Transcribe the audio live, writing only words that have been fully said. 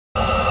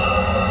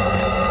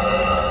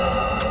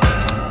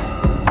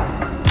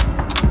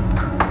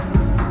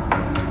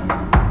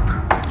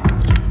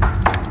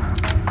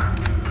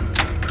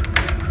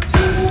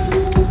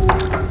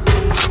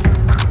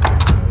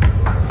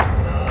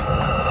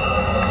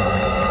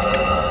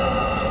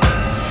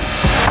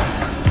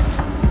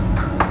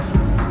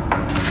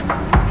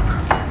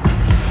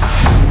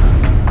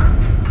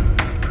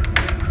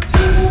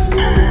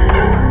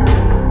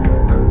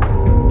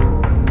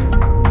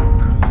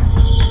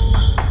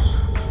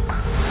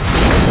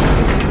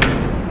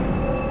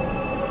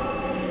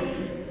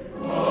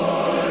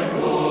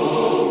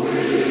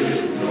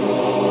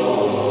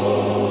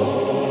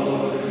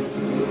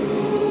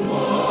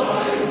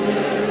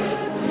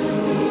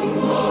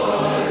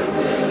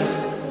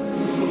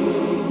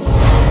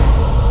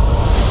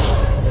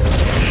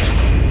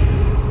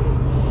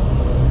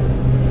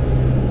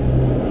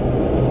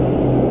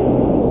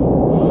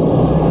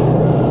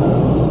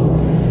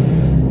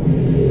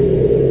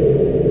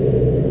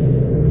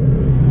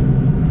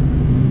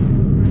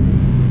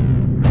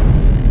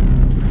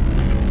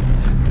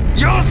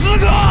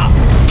哥！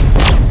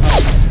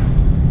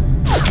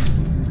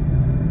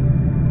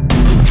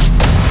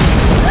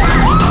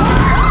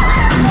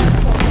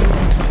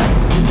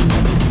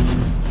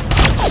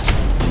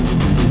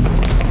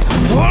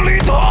往里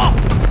躲！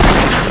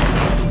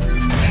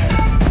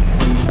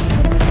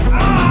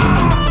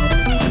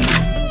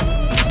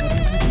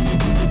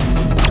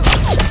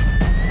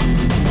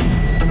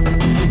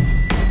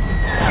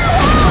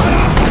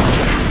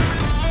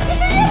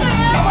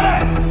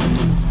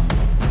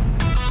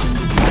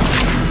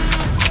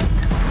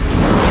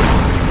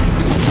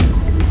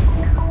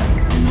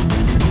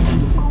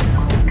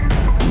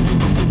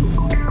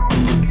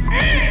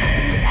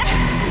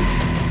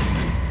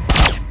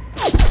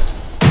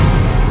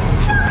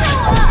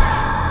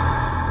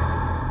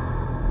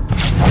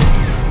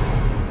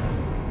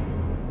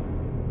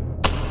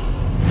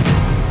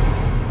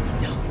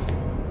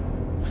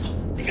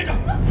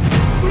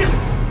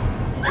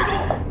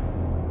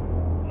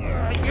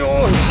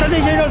 山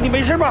田先生，你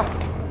没事吧？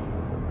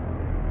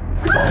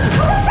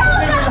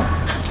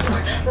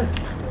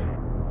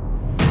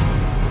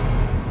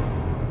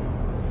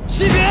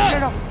西平，先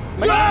生，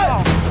没事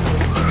吧？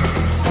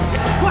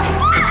快，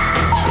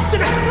这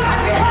边！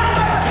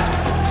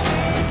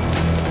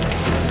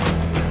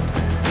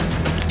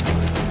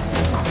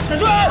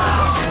追！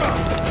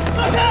大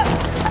神，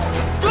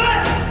追！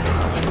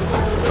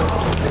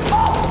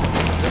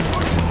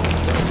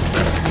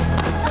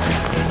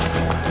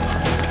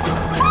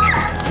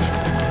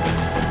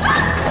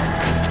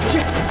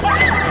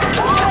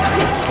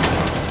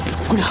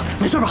 姑娘，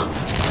没事吧？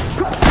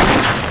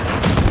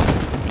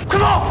快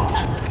跑！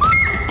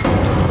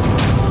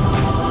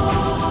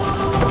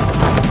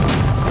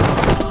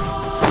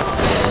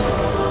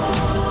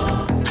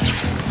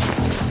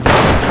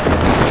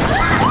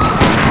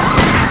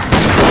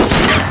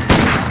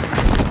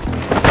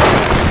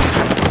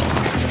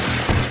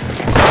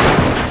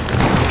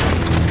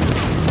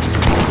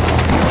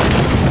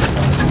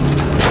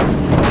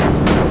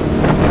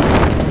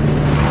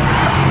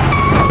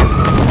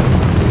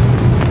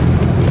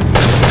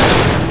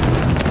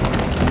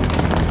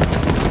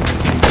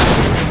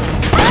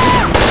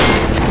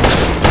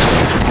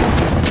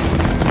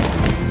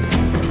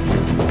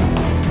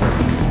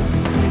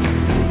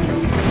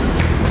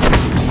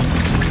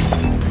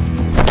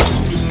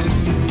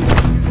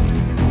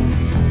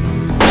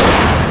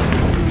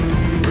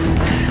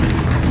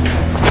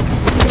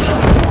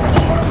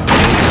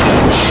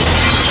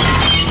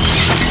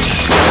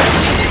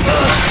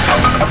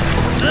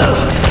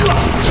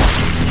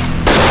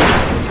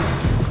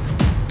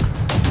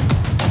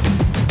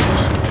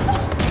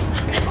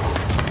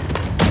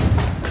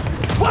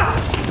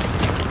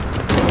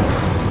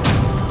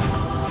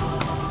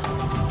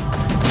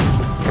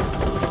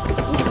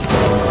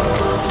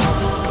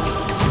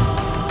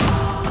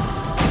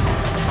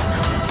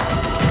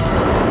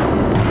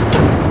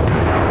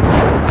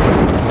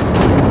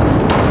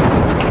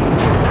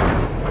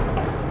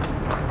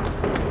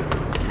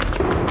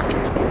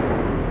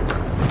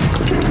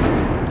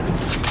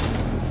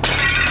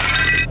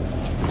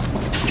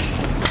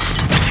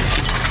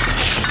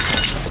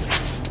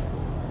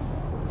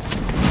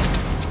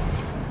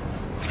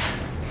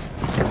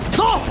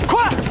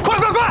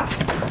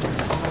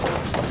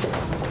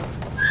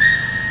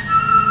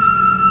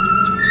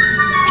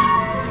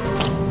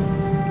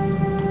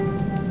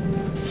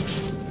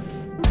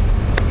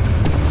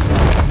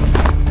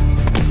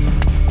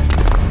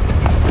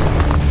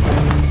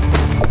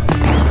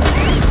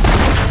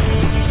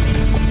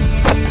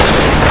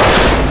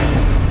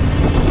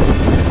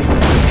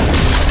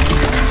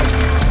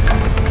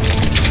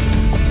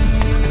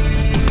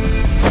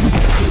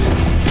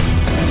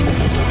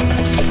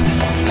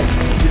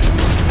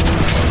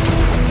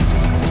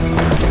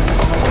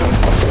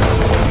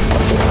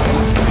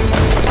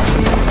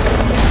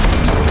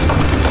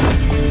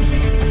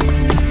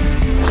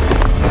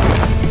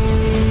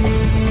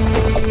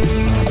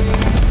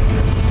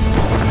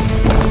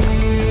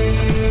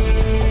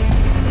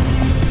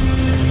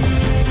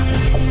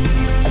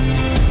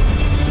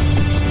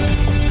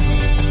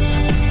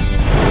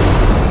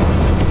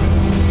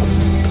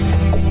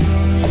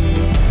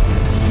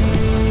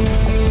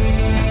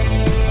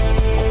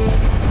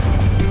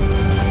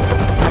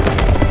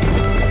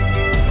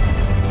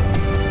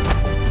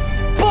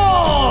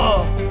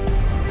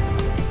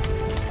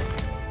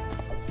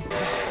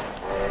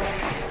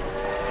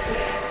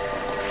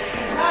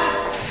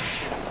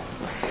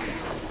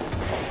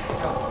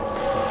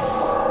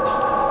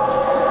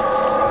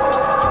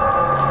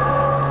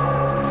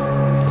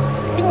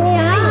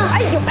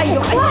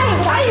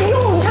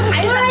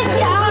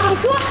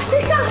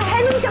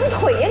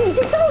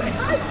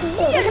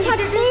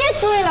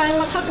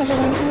可是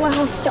人称外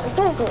号小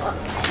诸葛，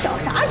小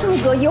啥诸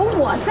葛？有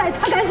我在，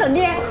他敢怎的？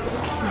也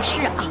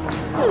是啊。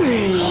哎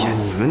呀，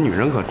你们女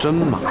人可真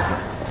麻烦，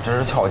只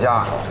是吵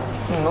架，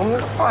你能不能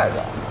快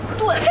点？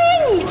对，嘿，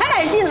你还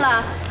来劲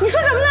了？你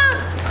说什么呢？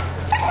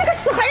哎，这个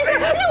死孩子，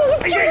那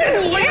我就是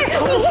你，你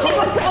不给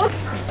我走！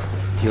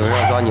有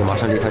人要抓你，马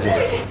上离开这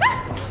里。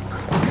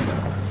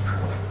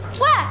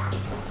喂，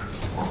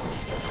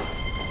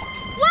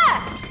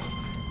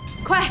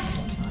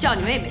叫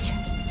你妹妹去。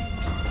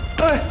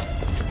哎，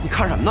你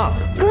看什么呢？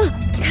哥，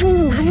你看那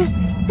个男人，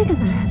那个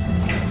男人。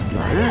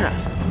男人，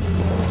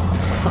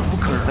咱们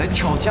可是来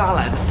敲架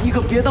来的，你可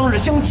别当是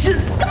相亲。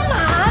干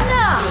嘛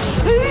呢？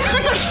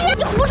那个是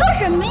你胡说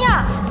什么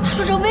呀？他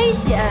说这危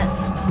险。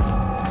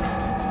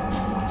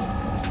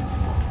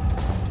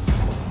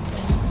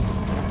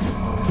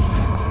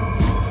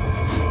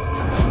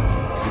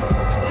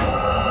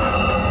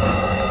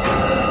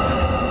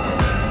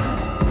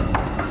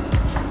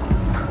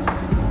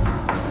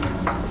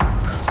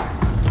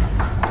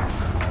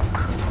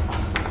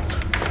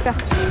这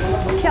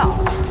票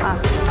啊，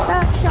这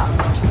票，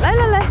来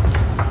来来，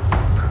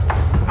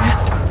哎，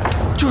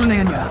就是那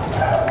个女的。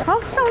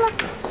好上了。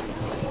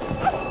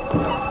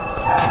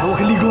我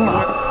可立功了。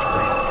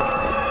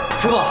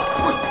师傅，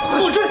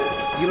后追，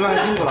一路上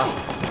辛苦了。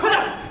快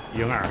点，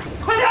莹儿，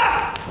快点，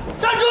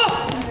站住！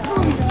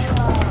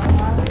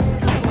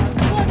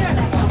坐这，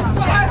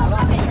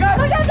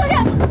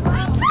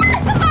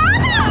干嘛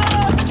呢？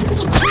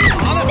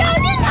小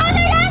镜头的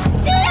人，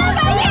心有百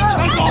姓，看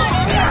到你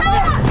镜头了。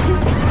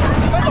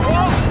快走啊！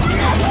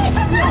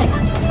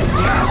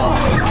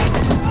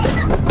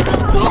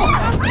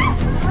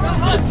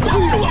记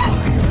住啊！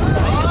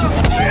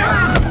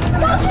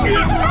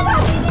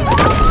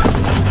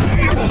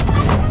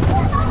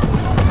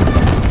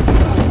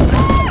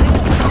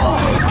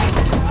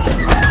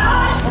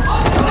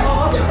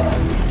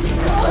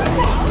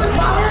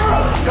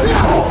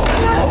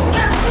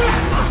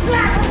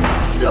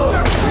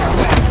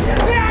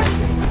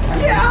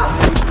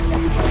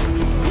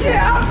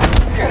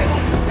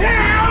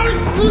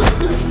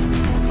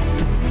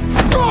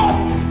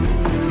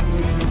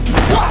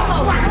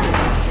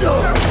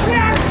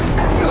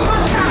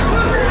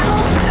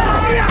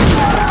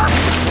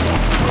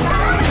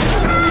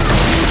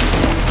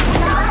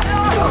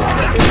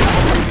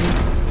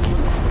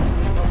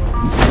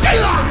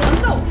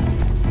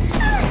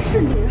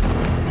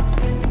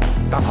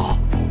大嫂，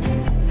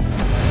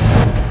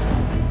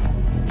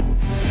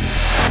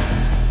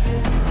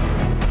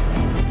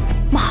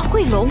马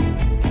慧龙，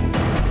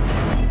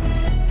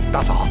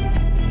大嫂，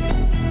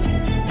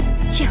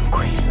见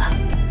鬼了！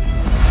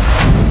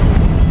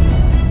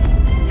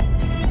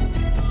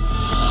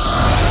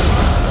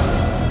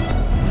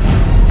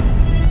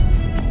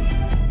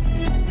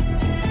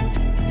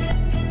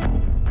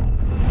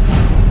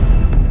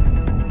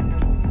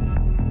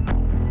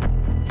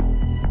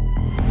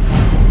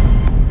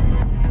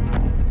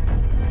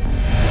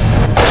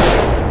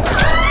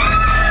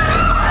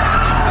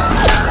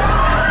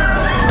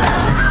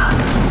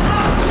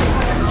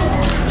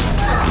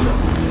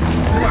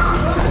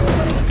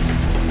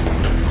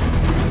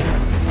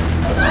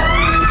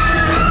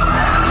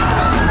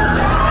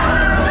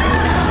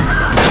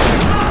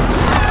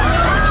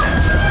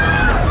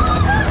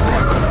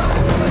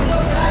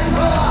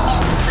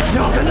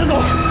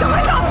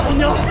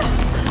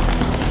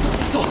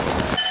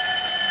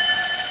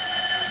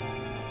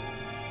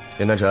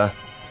严丹晨，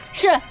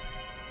是。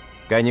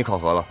该你考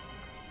核了。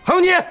还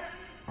有你，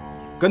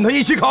跟他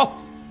一起考。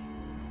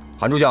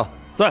韩助教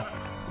在。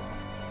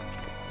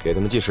给他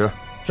们计时。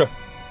是。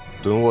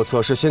蹲卧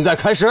测试现在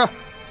开始。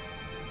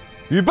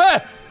预备。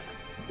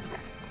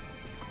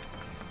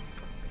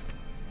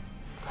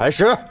开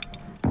始。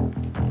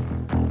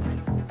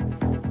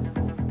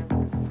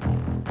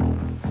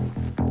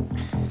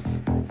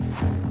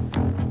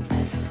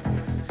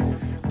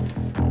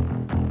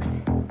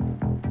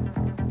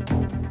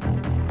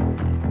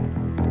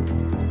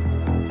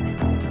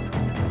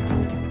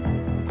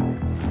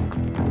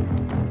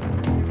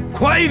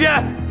快一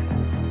点！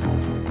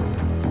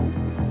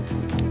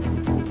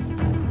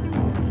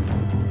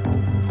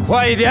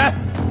快一点！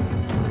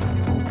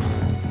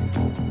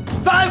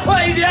再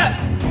快一点！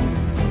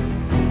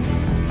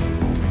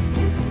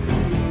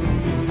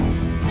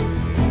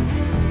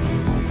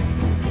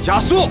加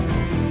速！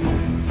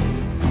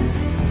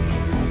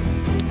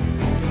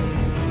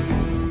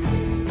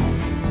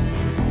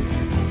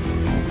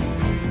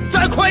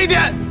再快一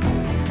点！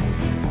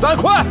再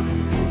快！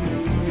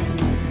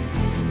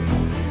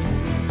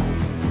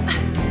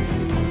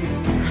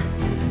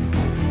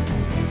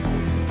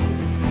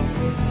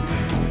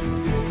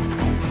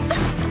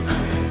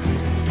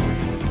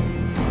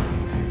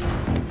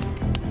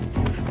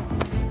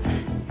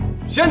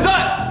现在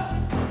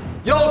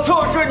要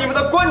测试你们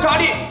的观察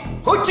力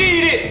和记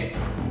忆力。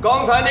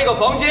刚才那个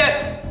房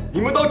间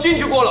你们都进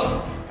去过了，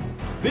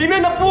里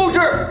面的布置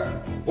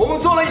我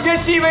们做了一些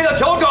细微的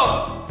调整，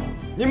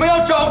你们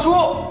要找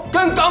出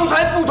跟刚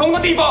才不同的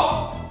地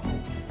方。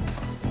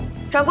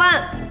长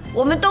官，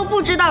我们都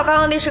不知道刚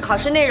刚那是考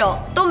试内容，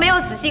都没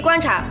有仔细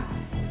观察。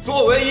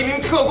作为一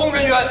名特工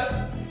人员，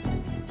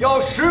要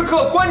时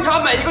刻观察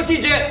每一个细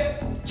节，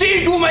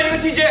记住每一个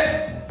细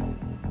节。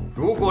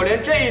如果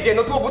连这一点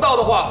都做不到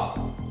的话，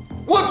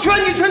我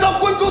劝你全套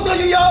滚出特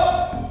训营。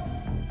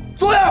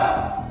坐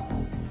下。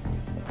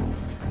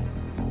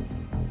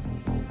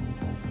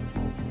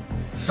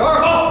12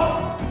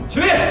号，起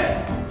立。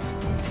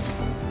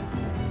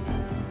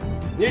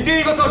你第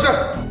一个测试。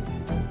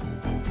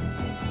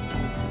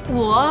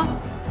我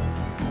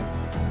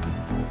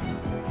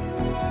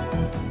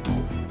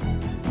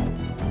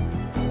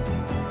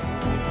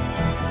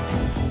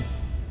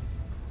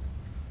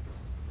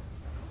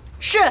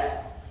是。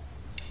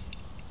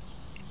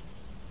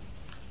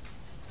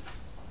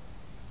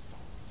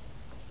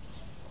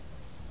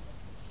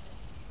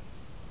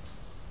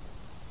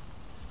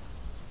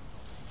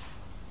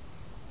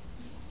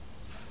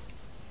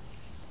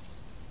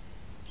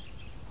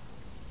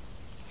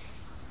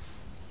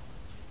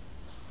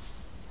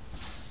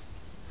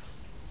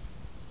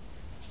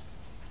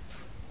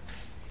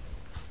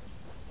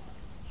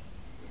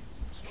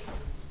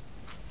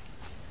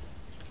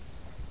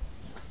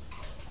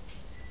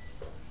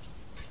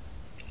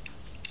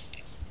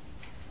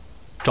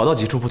找到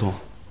几处不同，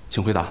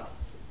请回答。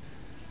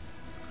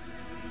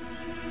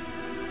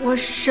我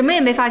什么也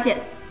没发现。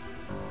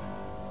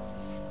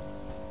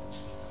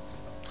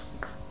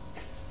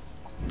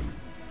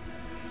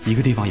一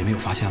个地方也没有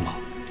发现吗？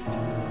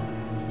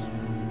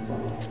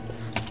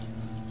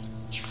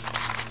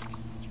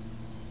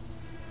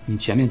你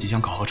前面几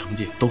项考核成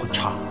绩都很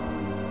差，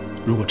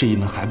如果这一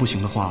门还不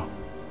行的话，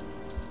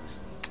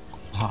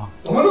恐怕……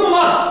怎么那么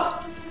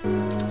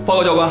慢？报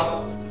告教官，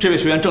这位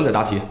学员正在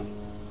答题。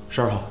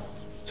12号。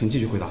 请继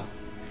续回答。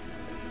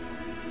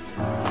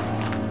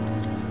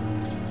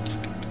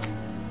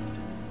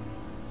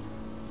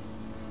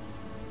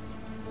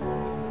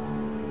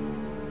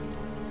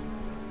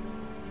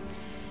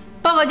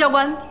报告教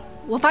官，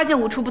我发现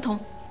5处不同。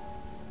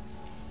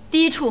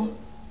第1处，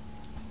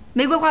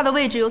玫瑰花的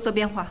位置有所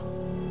变化；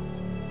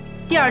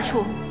第2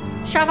处，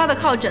沙发的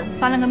靠枕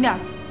翻了个面儿；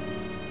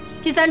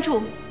第3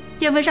处，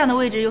电风扇的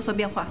位置有所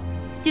变化；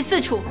第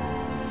4处，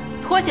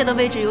拖鞋的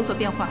位置有所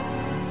变化。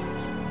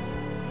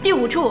 第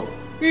5处，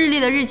日历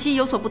的日期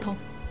有所不同，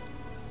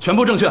全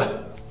部正确。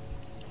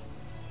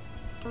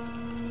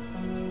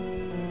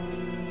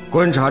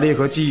观察力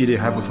和记忆力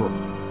还不错，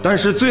但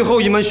是最后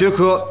一门学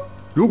科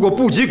如果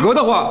不及格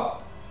的话，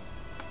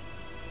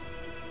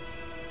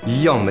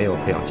一样没有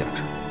培养价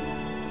值。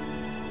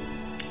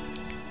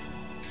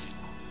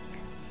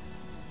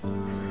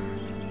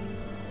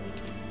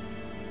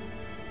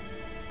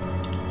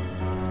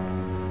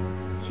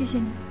谢谢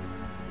你。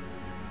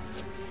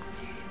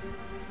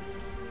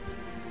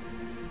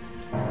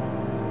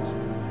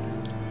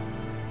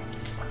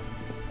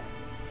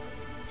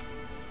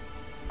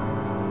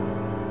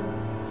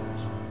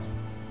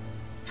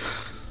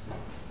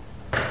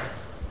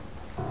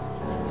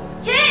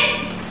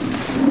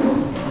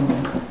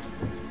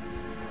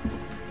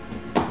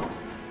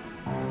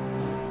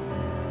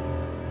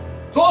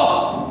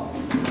 坐。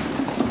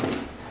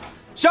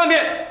下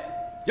面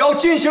要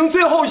进行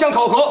最后一项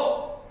考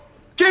核，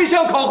这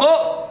项考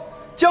核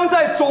将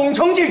在总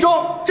成绩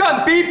中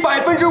占比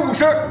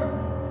50%。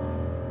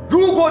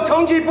如果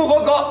成绩不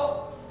合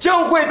格，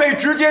将会被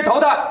直接淘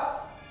汰。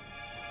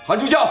韩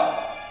助教，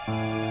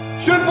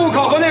宣布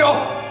考核内容。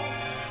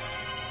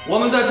我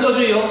们在特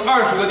训营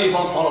20个地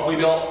方藏了徽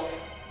标，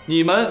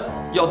你们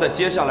要在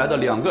接下来的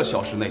2个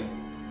小时内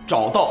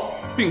找到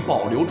并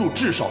保留住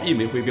至少1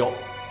枚徽标。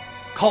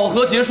考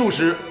核结束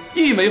时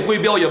，1枚徽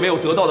标也没有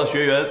得到的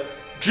学员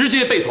直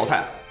接被淘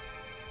汰。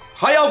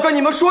还要跟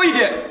你们说一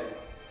点，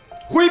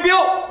徽标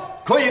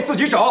可以自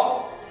己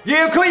找，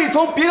也可以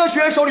从别的学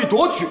员手里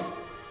夺取，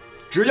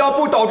只要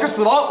不导致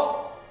死亡，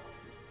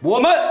我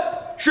们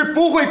是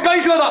不会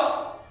干涉的。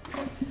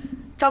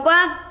长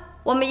官，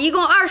我们一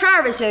共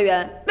22位学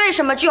员，为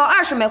什么只有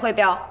20枚徽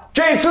标？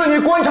这次你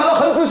观察得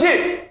很仔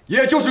细，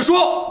也就是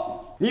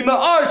说，你们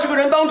20个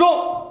人当中，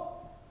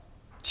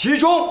其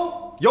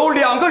中有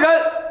2个人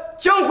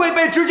将会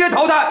被直接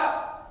淘汰。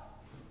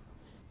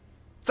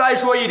再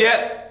说一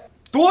点，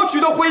夺取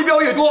的徽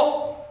标越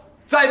多，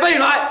在未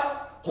来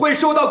会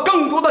受到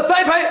更多的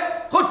栽培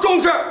和重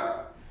视。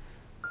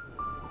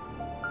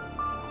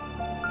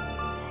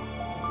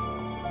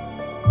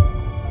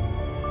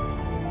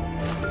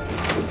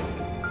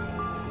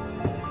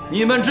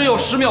你们只有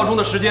10秒钟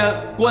的时间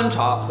观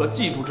察和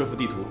记住这幅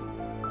地图。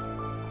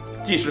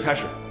计时开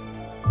始。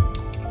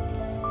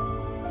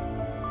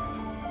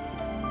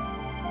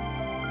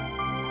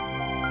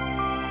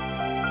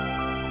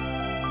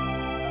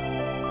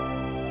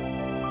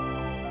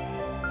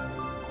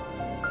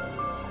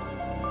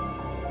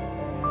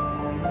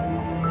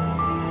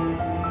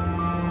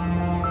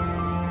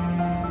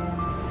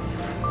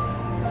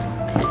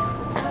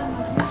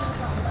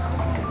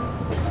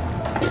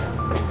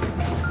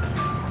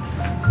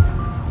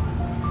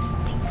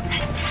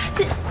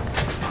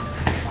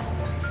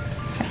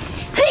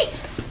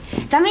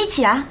咱们一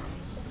起啊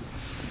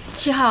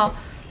！7号，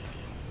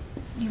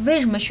你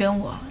为什么选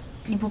我？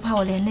你不怕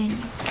我连累你？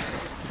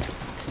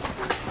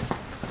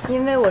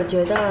因为我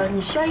觉得你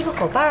需要一个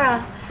伙伴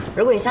啊。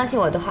如果你相信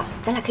我的话，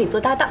咱俩可以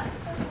做搭档。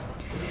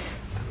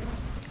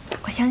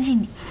我相信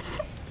你。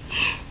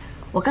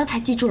我刚才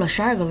记住了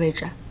12个位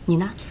置，你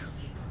呢？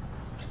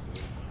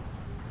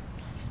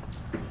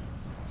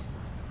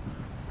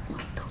我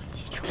都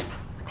记住了，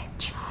我带你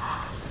去。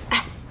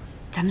哎，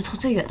咱们从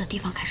最远的地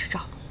方开始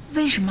找。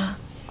为什么？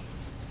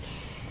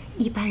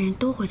一般人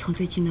都会从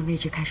最近的位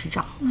置开始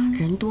找，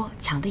人多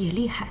抢的也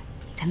厉害，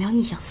咱们要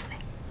逆向思维。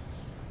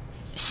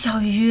小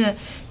鱼，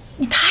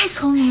你太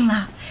聪明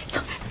了，走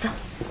走。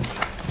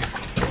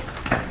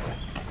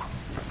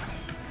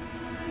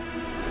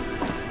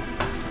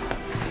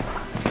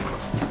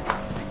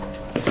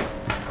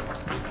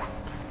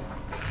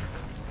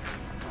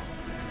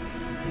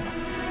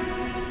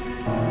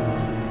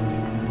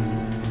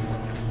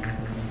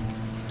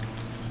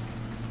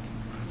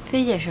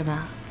菲姐是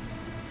吧？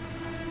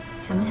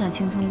想不想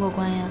轻松过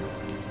关呀？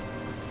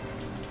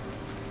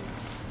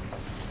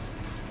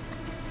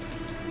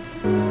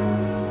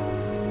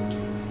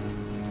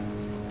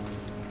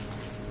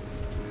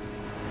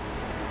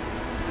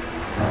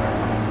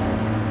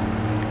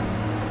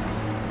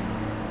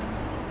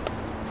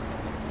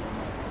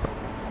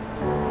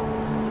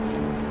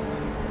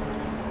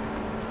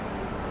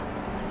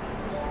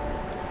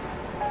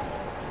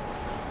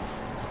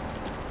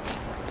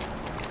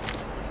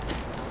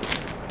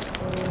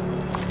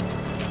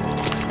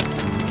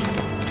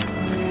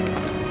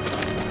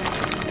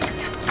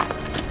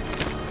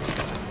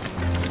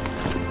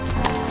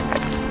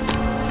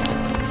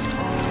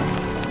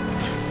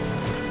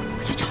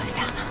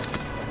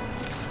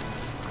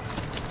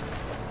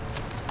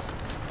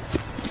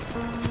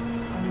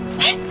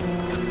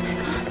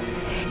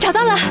找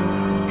到了，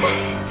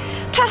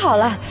太好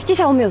了！这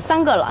下我们有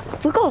3个了，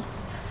足够了。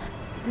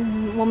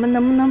我们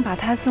能不能把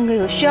它送给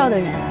有需要的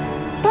人？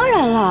当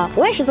然了，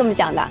我也是这么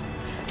想的。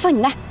放你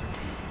那儿，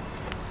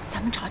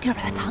咱们找个地儿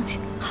把它藏起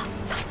来。好，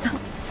走。走。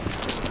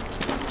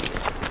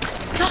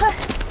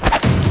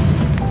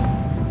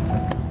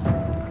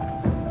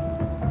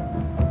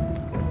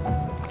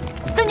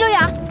曾秋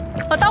雅，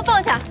把刀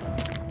放下。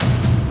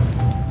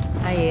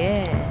大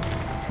爷，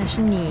还是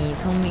你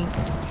聪明。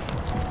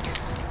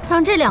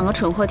让这2个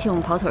蠢货替我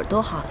们跑腿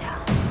多好呀！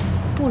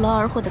不劳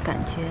而获的感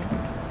觉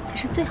才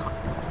是最好的。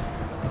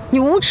你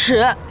无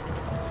耻！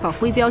把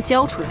徽标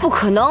交出来！不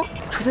可能，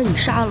除非你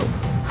杀了我。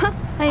哼！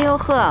哎呦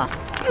呵，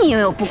你又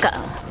有不敢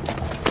了。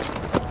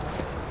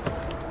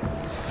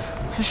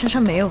他身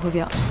上没有徽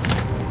标，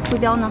徽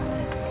标呢？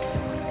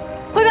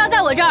徽标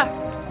在我这儿。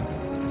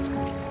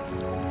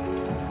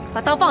把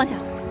刀放下。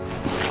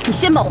你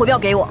先把徽标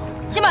给我。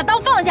先把刀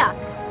放下，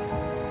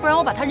不然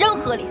我把它扔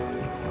河里，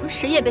咱们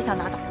谁也别想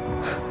拿到。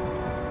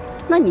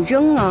那你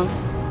扔啊！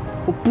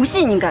我不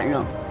信你敢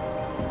扔。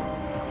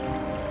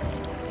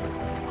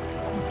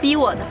逼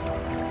我的。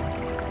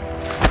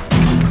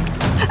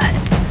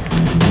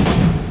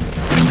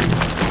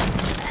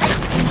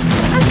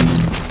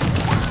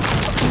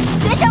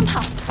别想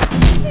跑！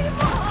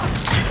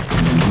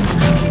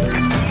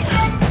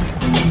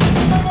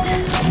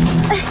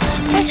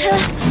大琛，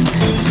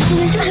你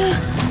没事吧？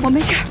我没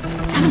事，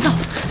咱们走。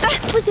哎，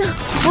不行，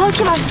我要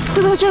去把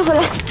徽标追回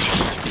来。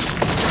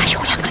还有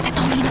2个在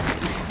兜里呢，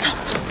走。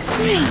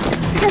对呀，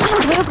让他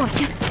们不要搞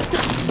去。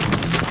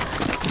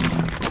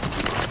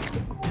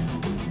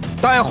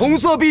带红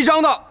色臂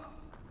章的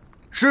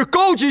是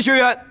高级学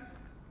员，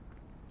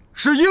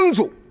是鹰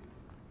组；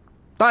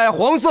带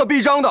黄色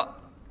臂章的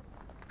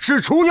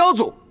是雏鸟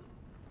组，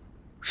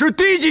是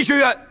低级学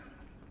员。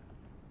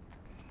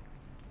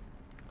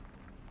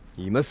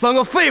你们3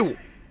个废物，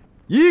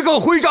一个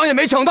徽章也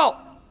没抢到，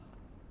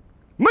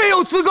没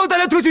有资格带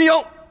来特训营。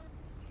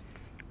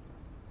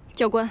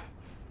教官，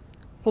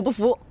我不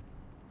服。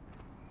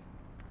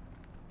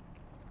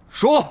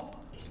说。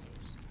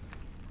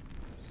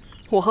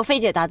我和菲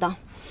姐搭档，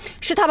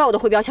是她把我的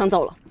徽标抢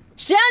走了。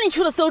谁让你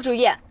出了馊主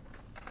意？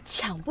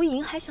抢不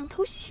赢还想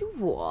偷袭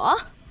我？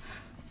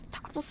打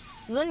不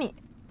死你！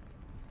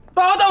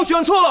搭档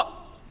选错了，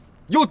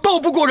又斗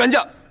不过人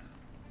家，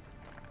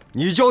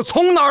你就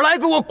从哪儿来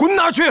给我滚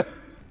哪儿去！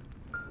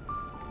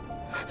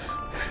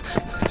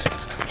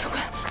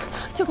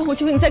教官，我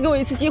求你再给我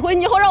一次机会，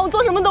你以后让我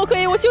做什么都可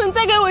以，我求你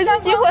再给我一次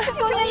机会，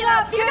求你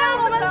了，别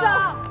让我们走。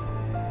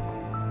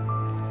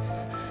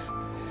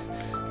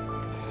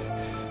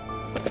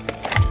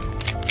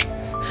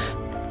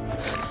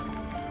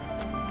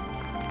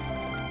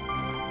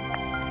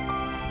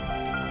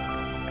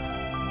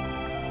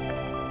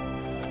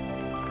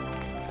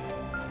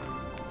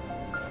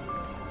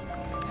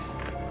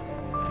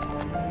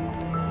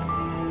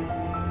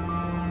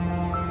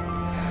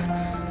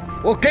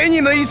我给你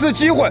们一次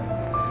机会，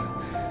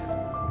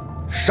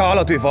杀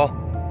了对方，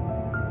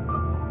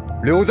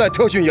留在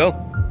特训营。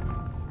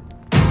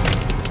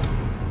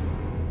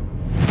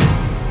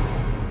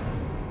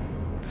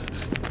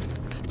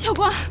教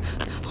官，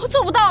我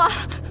做不到啊，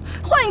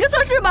换一个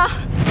测试吧。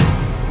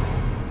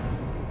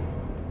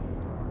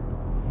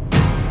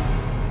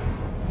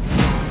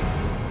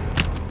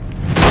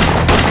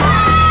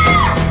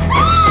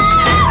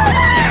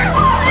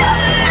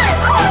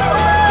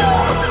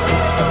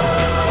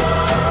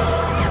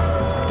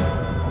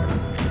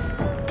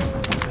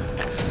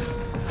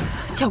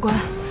教官，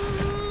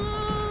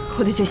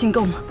我的决心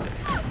够吗？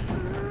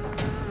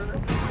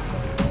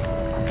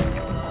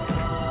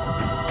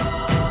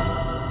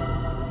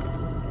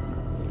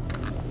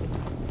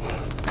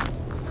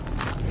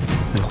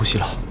没呼吸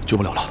了，救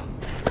不了了。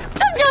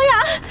曾秋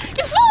雅，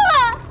你疯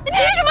了！你凭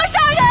什么杀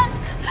人？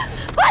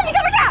关你什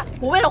么事？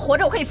我为了活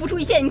着，我可以付出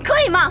一切，你可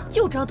以吗？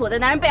就知道躲在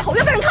男人背后，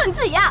要不然靠你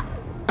自己呀！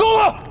够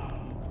了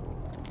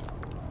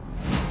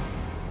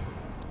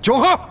！9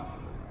号，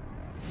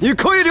你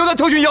可以留在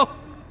特训营。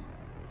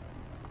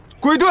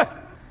归队。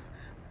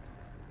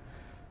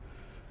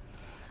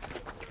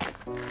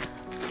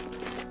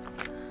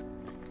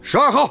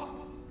12号，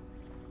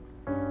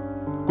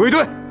归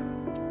队。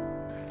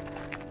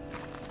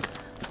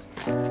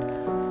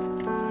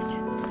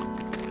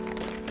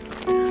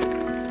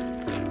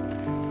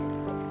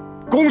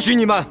喜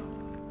你们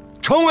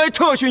成为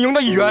特训营的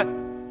一员。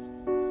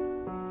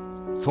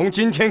从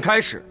今天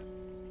开始，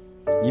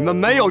你们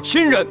没有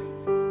亲人，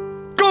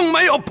更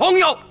没有朋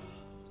友。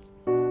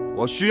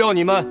我需要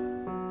你们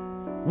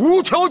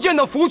无条件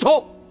的服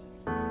从，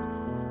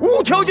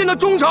无条件的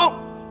忠诚，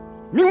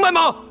明白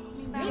吗？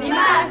明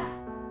白。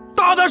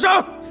大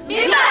声！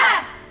明白。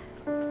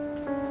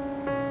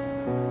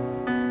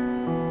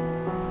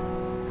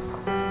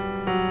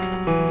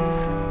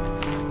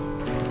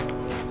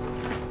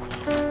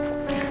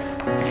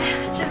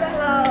吃饭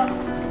了。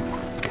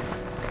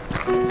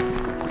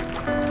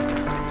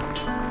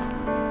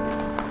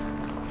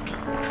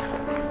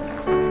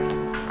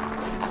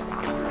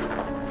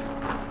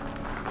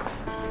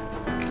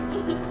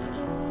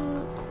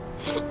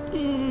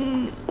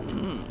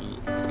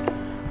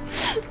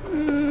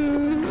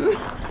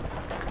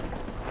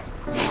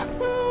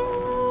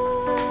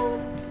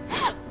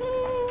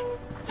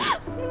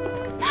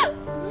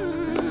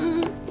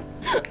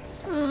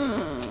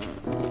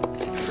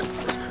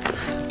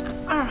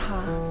二号，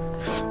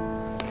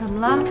怎么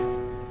了？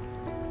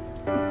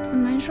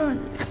没事。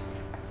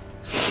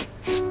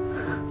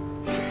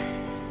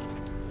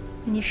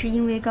你是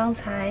因为刚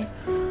才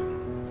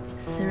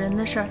死人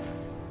的事儿？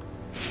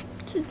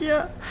姐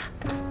姐，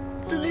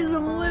这里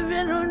怎么会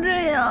变成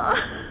这样？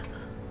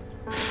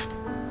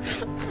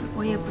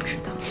我也不知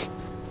道。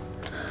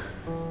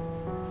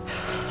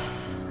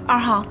二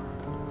号，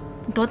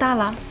你多大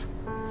了？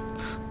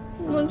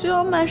我就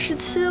要满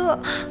17了，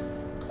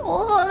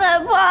我很害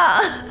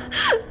怕。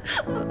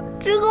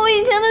这和我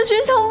以前的学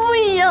校不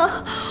一样，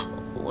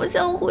我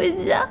想回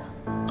家，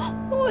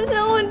我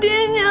想我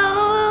爹娘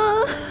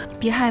啊！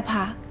别害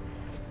怕，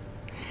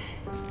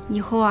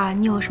以后啊，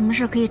你有什么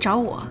事可以找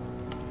我。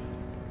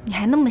你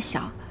还那么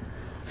小，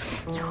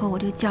以后我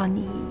就叫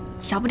你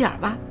小不点儿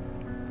吧，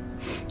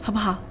好不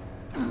好？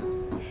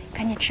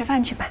赶紧吃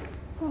饭去吧，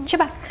去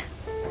吧。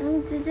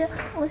姐姐，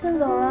我先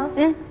走了。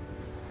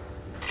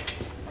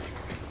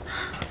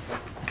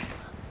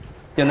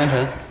燕南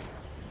辰，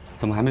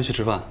怎么还没去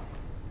吃饭？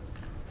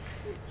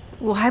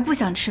我还不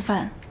想吃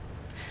饭。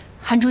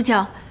韩主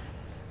教，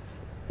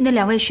那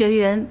2位学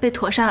员被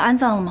妥善安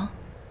葬了吗？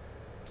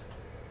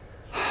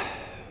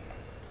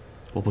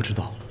我不知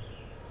道。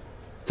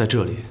在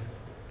这里，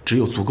只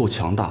有足够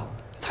强大，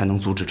才能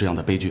阻止这样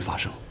的悲剧发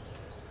生。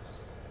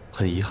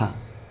很遗憾，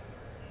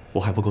我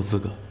还不够资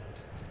格。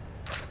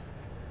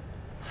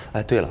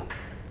哎，对了，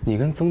你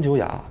跟曾九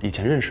雅以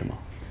前认识吗？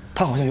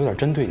她好像有点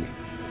针对你。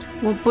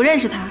我不认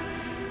识他，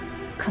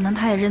可能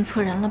他也认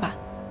错人了吧。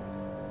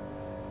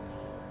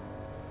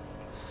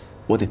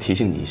我得提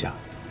醒你一下，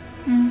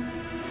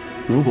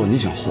如果你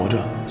想活着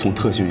从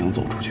特训营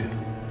走出去，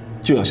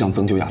就要向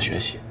曾九雅学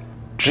习。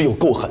只有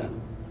够狠，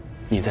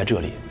你在这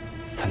里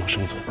才能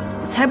生存。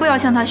我才不要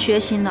向他学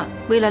习呢！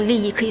为了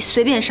利益可以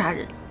随便杀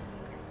人。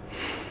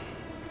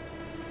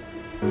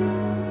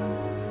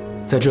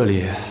在这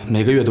里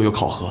每个月都有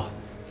考核，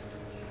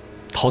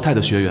淘汰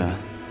的学员，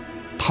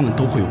他们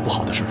都会有不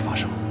好的事发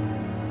生。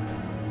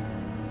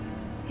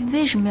你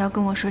为什么要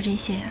跟我说这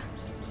些呀？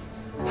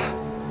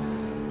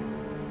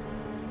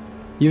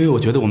因为我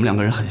觉得我们2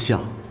个人很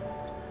像，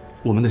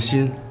我们的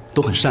心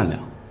都很善良，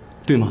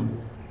对吗？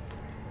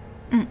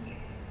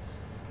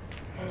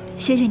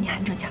谢谢你，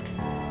韩主教。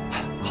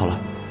好了，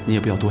你也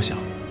不要多想，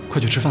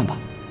快去吃饭吧。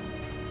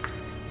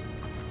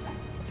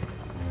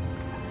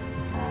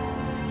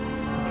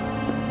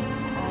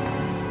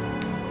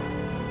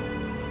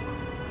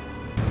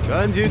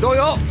全体都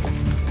有，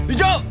立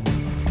正，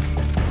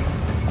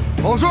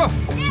报数。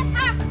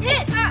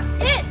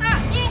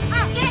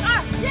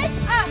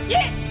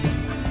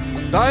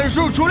单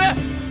数出列，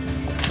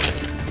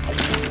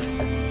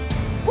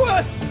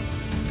滚！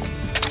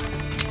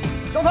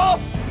上膛，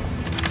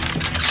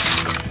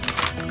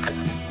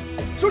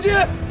收起，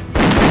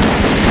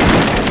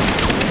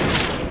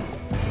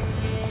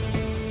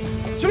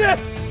起立，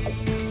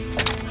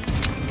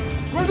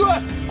归队，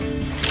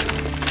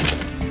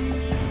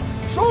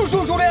手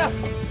术出列，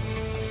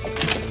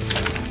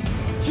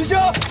起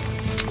枪，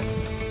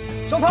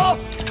上膛，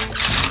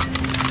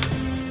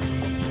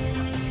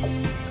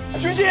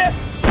举起。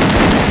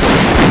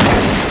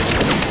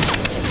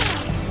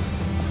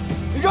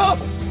立正，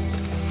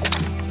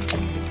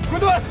归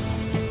队，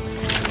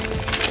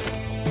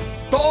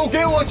都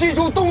给我记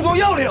住动作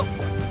要领。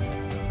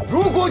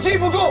如果记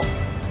不住，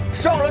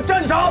上了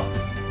战场，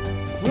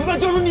死的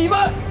就是你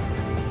们。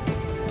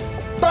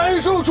单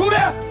数出列，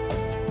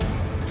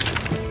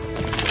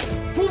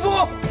匍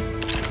匐，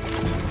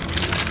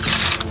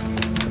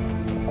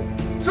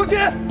收起。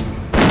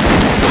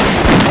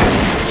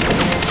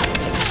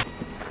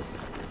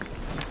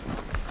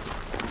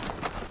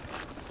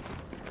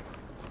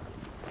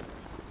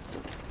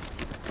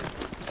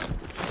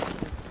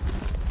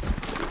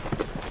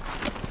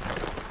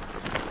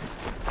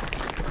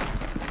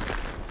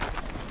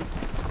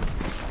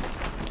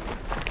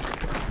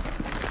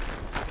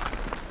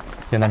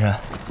燕南辰，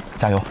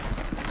加油！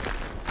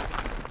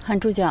韩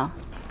助教，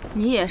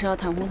你也是要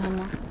袒护他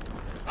吗？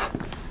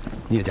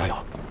你也加油！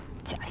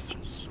假惺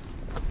惺。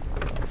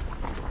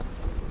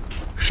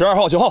12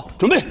号、9号，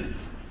准备。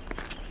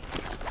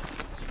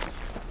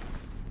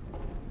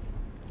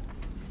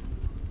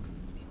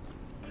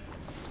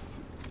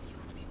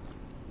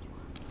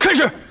开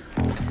始。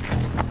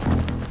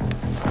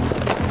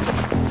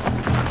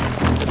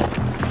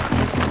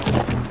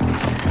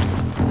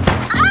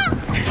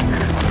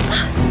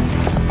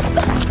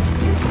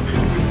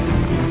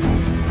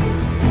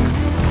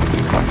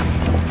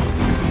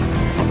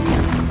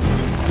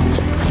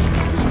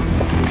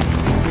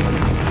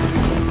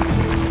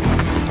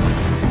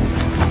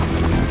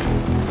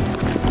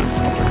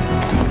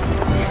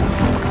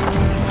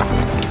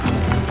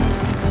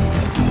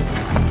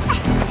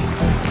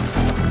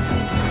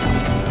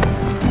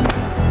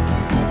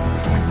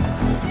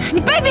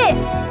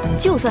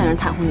就算有人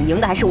袒护你，赢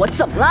的还是我，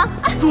怎么了？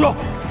住手！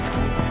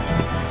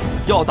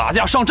要打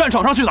架上战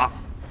场上去打，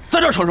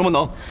在这儿逞什么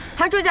能？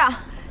韩主教，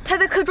他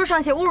在课桌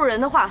上写侮辱人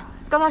的话，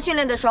刚刚训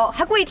练的时候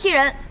还故意踢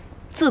人。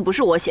字不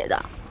是我写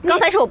的，刚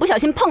才是我不小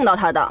心碰到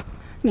他的。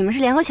你们是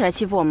联合起来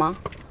欺负我吗？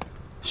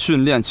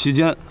训练期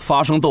间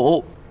发生斗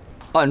殴，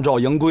按照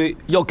营规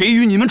要给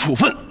予你们处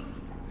分。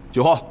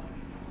9号，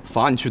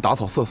罚你去打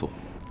扫厕所。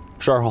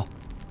12号，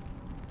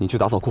你去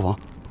打扫库房。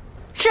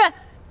是。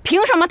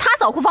凭什么他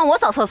扫库房，我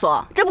扫厕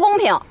所？这不公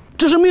平！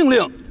这是命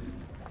令。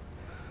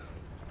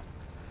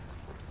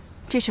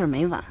这事儿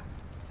没完。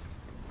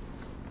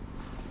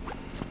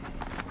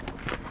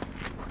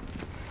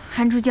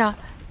韩助教，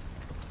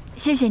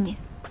谢谢你。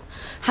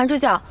韩助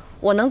教，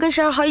我能跟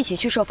12号一起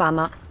去受罚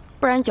吗？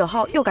不然9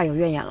号又该有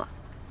怨言了。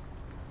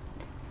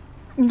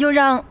你就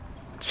让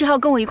7号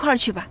跟我一块儿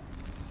去吧。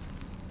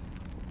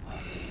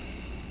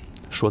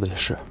说的也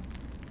是。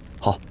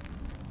好，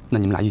那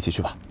你们俩一起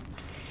去吧。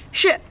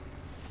是。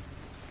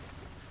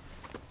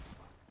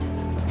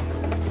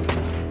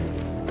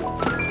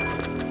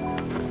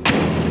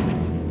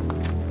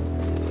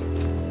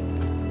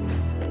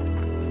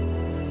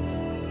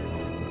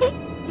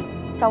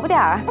小不点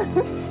儿。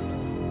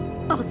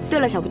哦，对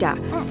了，小不点儿，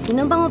你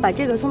能帮我把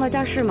这个送到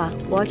教室吗？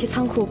我要去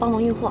仓库帮忙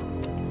运货。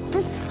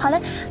好嘞，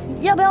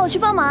要不要我去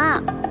帮忙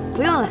啊？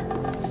不用了，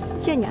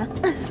谢谢你啊。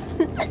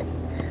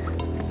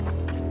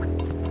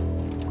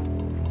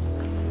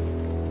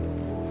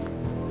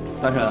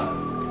丹晨，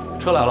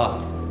车来了，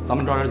咱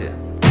们抓点紧。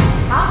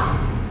好。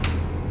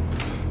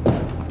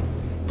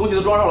东西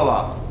都装上了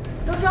吧？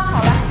都装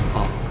好了。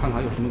好，看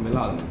看有什么没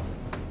落的没。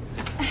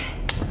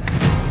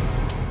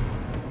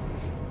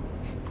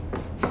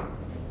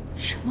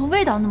什么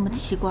味道那么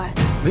奇怪？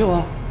没有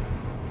啊。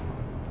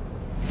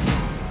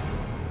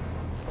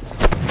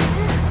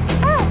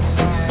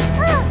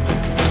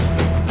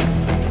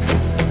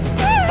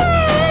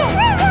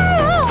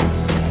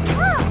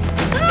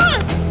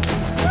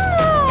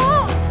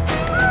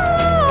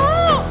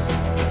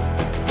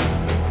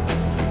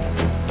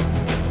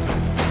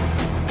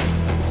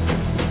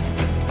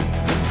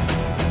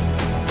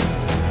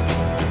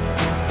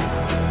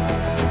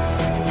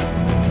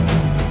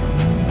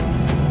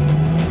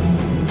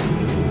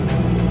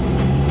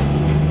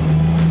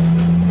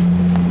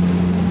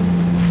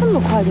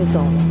快就走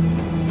了。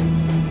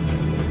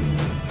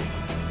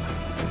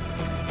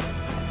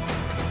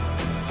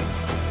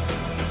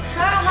12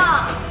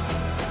号，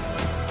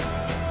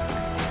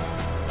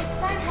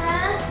丹晨，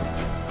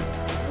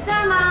你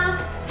在吗？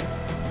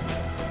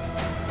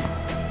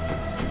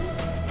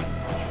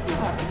去哪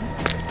儿了？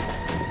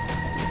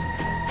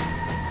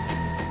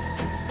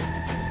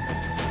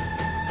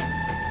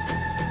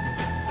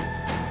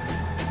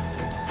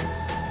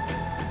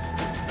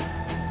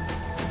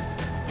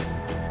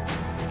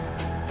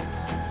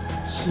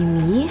乙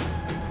醚，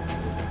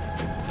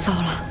糟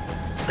了，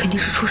肯定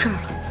是出事儿了。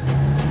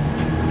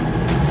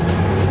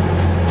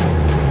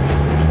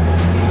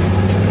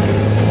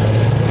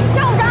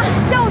教务长，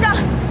教务长，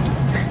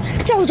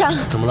教务长，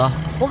怎么了？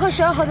我和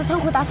12号在仓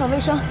库打扫卫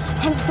生，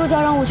韩助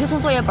教让我去送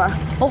作业本。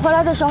我回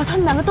来的时候，他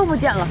们两个都不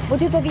见了，我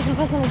就在地上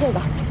发现了这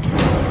个。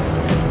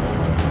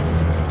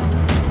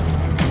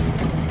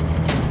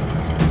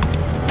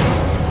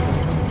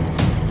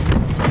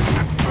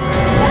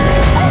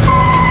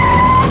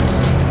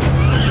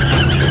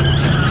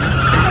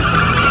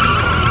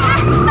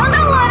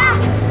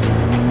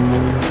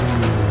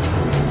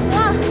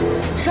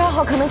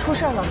可能出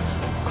事了，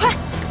快，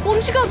我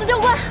们去告诉教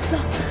官。走。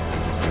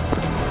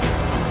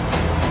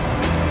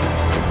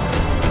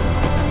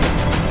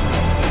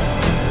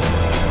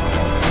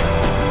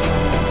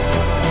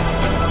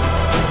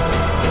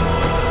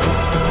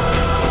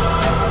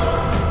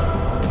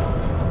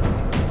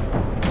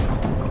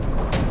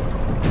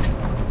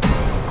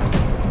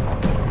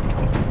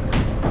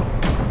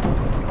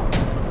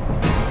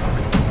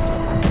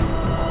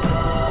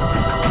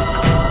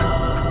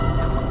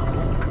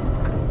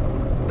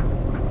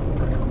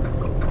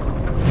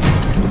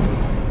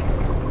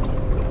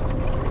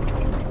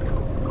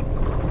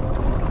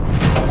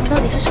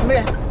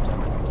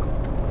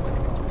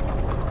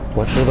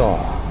我知道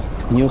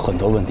你有很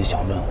多问题想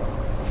问我，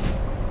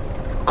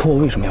可我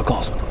为什么要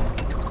告诉你？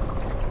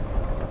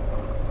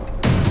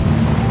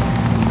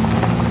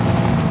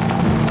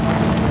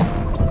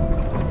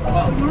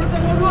有人在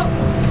飙车！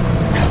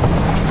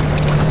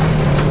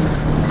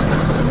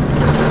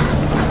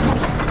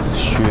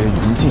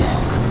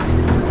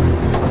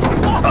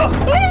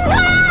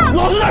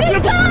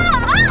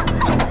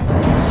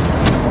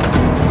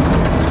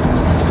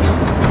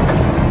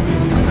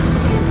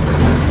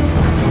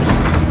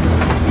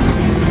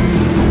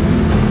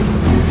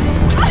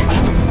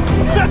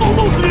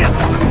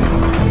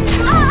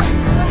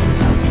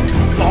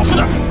老实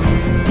点。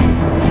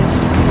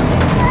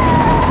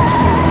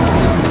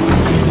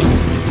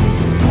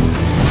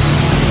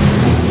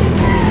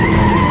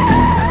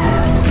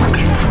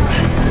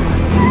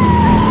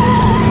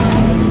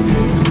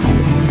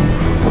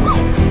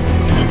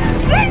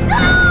云哥，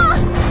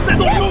再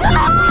动手！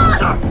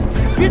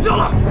别叫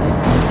了。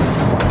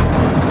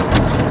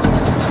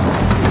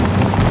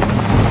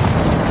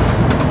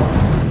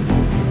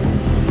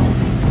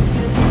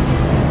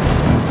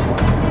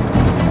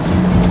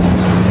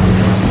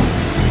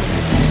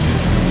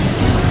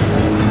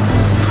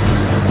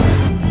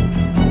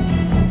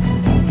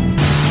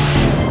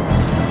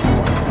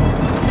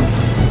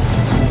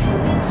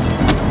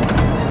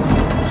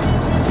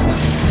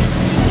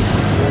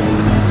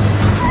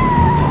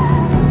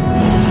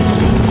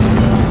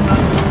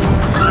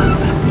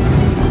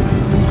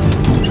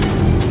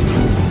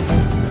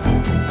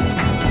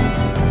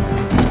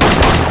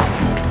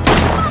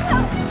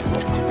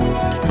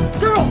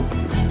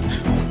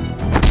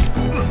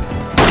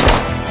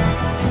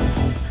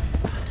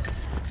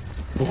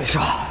 你没事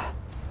吧？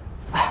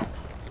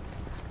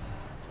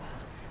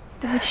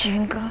对不起，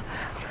云哥，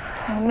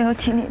我没有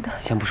听你的。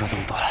先不说这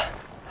么多了，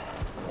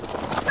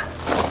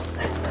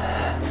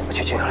我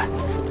去救下来。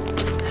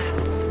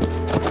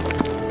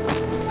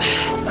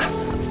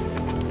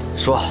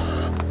说，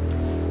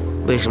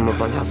为什么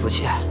绑架思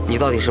琪？你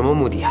到底什么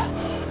目的啊？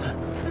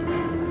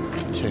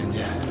薛仁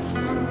杰，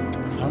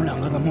咱们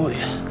两个的目的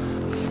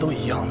都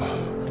一样吗？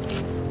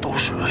都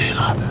是为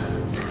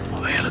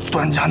了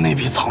端家那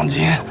笔藏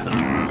金。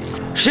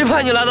 谁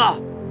派你来的？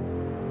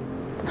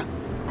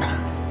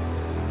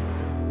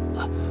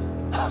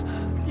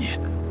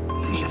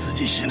你自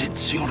己心里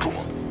清楚。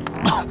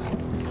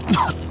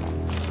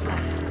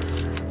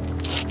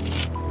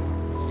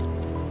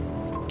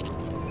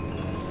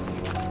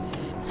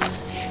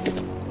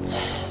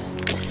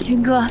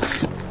云哥，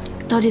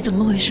到底怎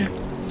么回事？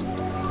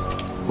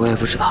我也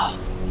不知道。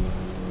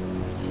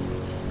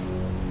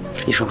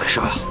你说没事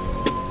吧？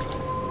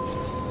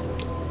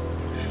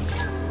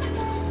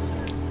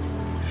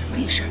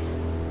 没事。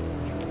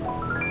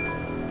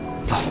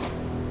走，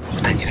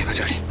我带你离开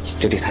这里，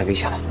这里太危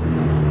险了。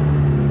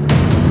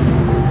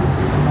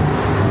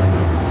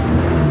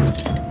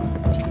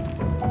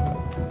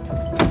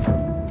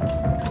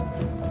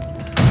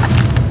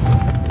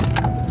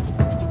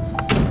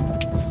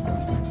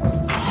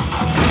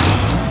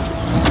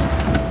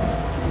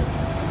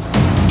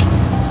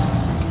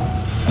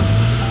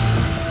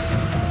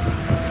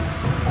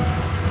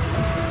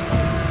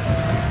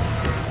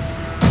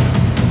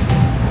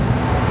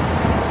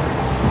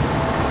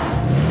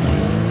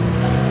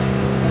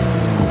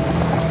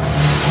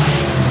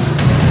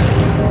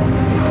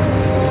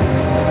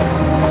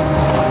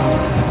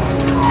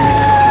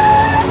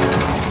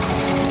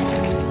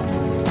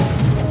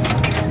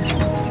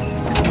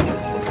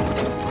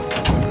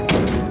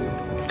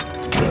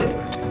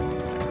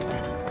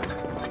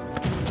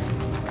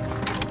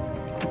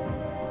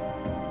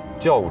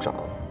教务长，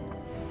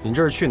您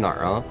这是去哪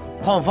儿啊？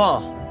邝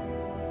放，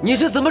你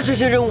是怎么执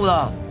行任务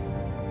的？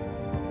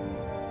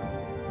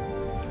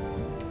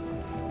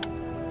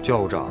教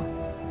务长，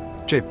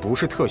这不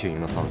是特训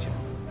营的方向，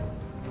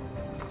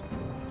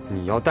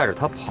你要带着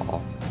他跑。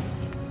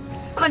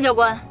邝教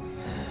官，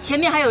前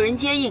面还有人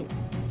接应，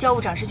教务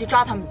长是去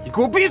抓他们。你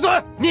给我闭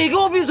嘴！你给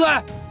我闭嘴！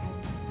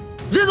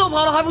人都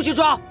跑了还不去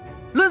抓，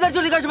愣在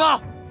这里干什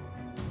么？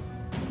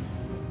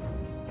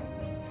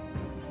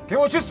给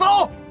我去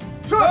搜！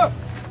 是，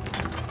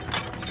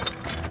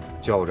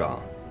教务长，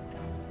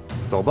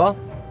走吧，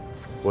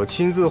我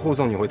亲自护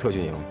送你回特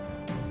训营。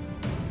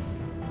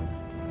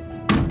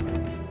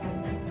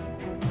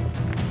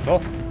走。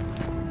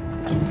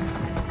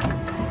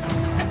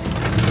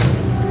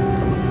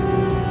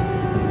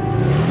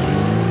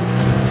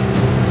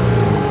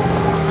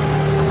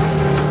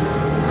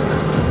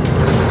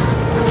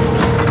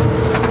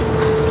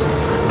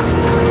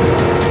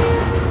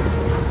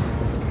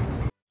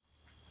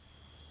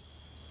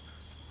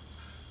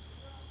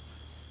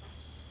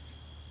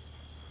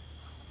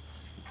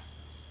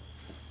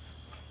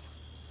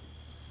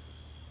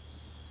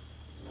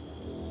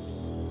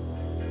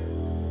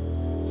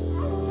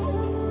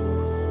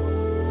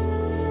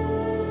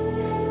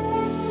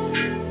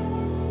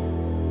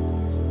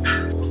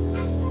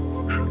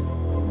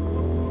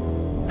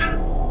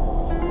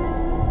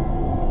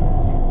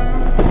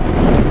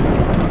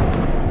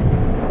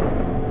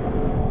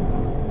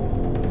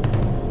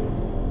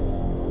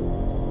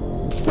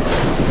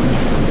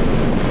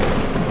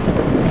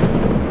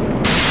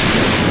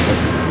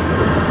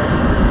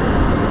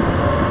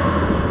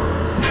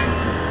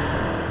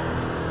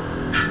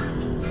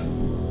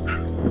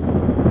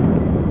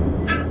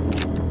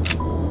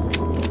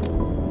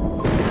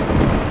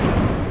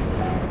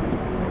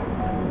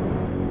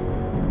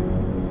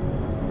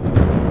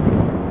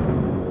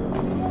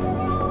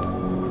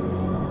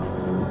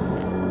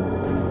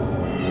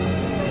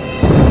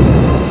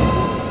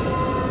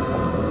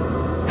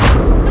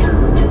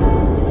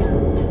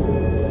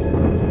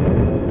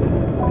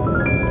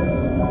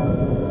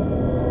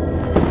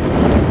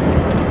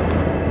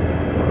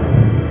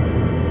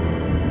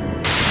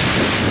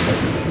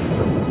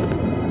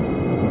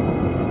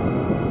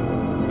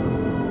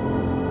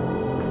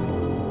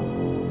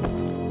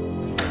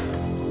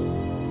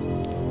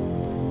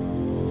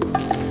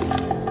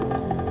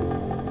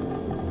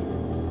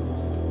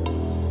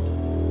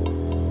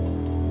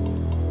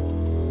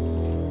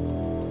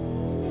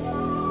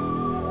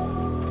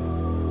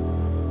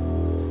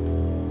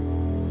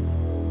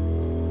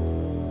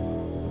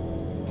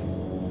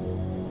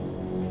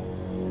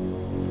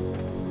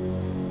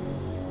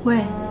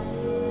喂，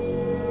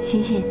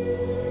醒醒！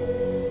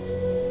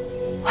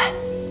喂，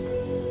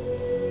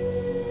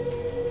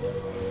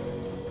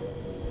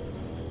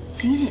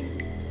醒醒！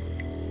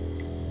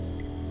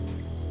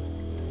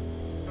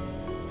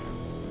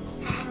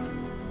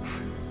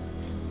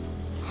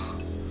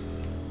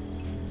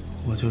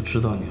我就知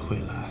道你会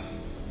来。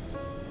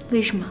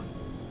为什么？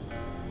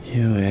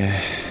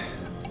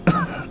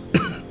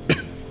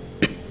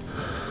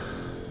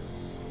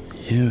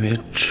因为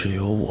只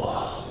有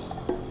我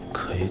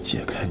可以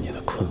解开你的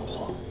困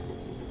惑。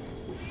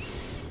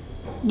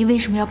你为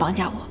什么要绑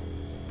架我？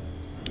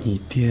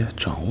你爹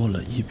掌握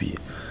了一笔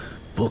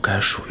不该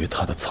属于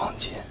他的藏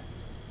金，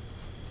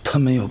他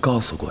没有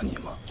告诉过你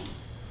吗？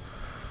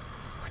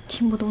我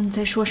听不懂你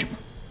在说什么。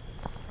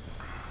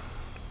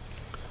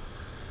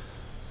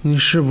你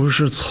是不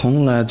是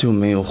从来就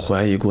没有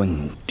怀疑过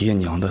你爹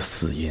娘的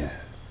死因？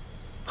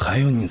还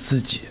有你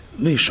自己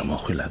为什么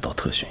会来到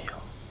特训营？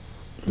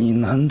你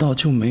难道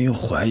就没有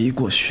怀疑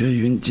过薛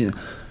云锦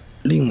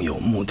另有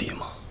目的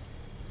吗？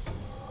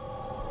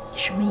你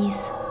什么意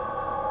思？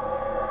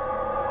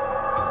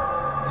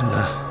你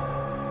来，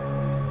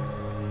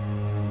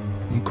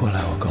你过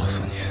来，我告诉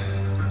你。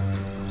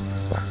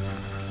来。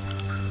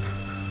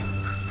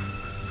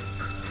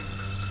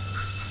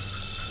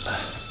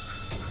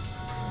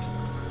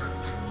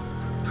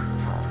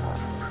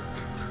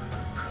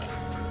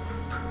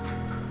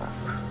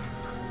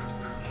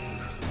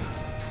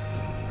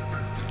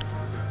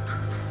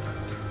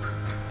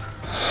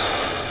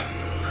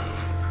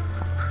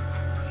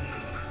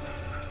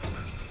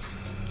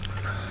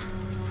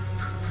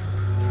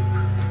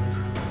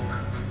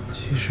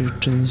其实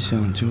真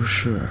相就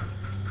是，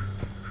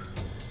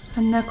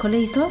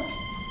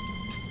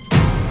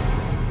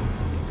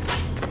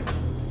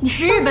你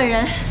是日本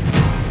人，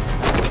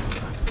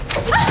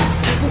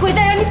不会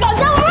再让你绑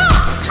架我了！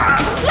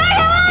来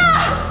人啊！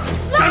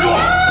站住！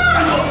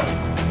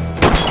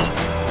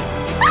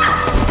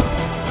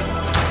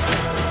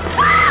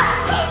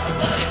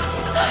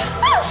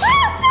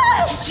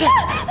站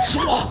住！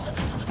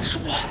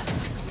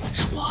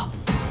是我。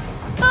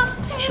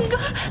云哥，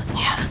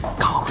你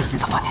赶快回自己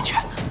的房间去，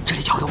这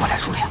里交给我来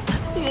处理。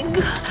云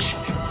哥，去。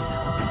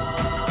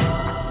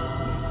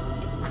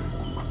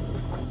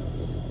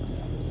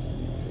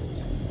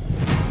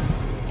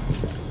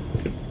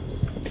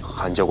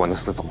韩教官的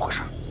死怎么回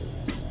事？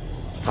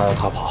他要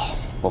逃跑，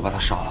我把他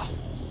杀了。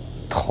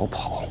逃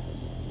跑？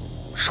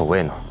守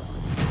卫呢？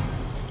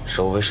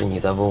守卫是你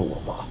在问我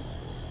吗？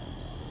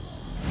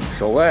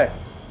守卫。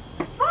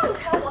放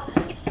开我！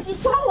你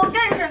抓我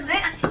干什么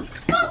呀？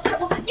放开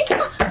我！你放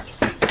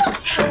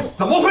开我！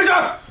怎么回事？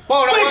报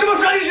告长官，为什么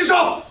擅离职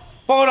守？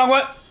报告长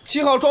官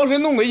，7号装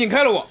神弄鬼引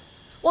开了我。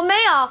我没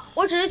有，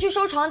我只是去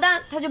收床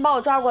单，他就把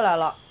我抓过来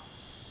了。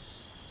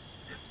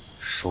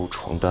收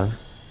床单？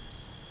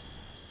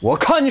我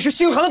看你是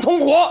星寒的同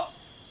伙，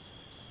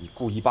你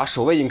故意把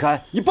守卫引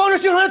开，你帮着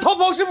星寒逃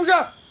跑是不是？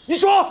你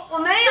说？我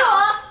没有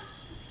啊。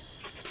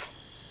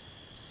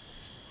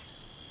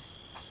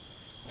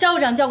教务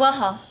长、教官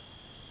好。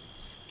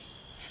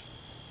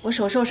我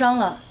手受伤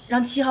了，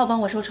让7号帮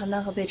我收床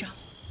单和被罩。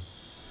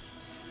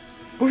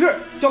不是，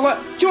教官，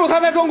就是他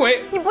在装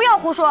鬼。你不要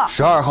胡说。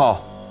12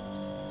号，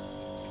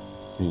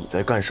你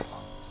在干什么？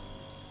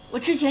我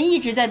之前一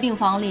直在病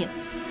房里，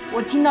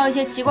我听到一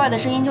些奇怪的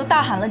声音，就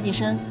大喊了几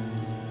声。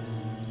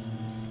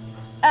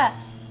哎，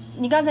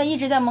你刚才一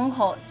直在门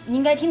口，你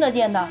应该听得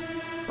见的。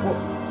我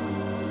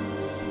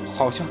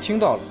好像听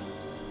到了。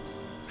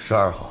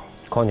12号，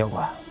邝教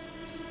官，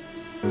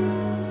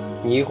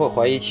你一会儿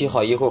怀疑7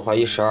号，一会儿怀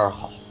疑12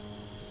号，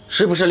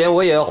是不是连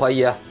我也要怀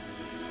疑？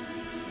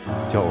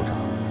教务长，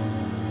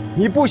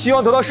你不希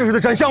望得到事实的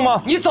真相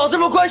吗？你早这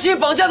么关心，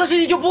绑架的事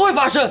情就不会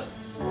发生。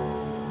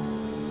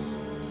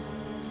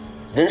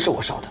人是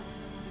我杀的，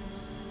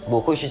我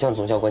会去向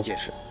总教官解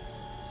释。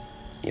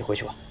你回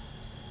去吧。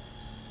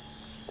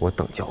我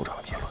等教务长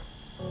的结论。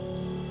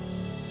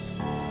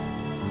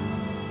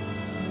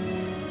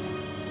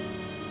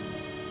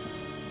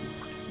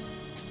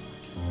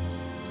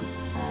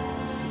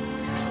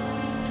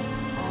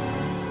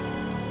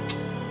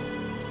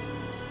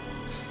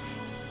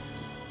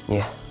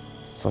你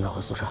送他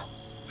回宿舍。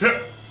是。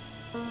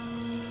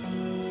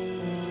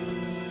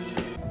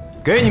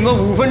给你们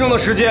5分钟的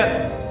时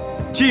间，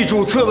记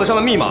住册子上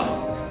的密码，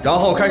然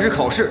后开始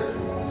考试。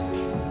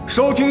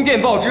收听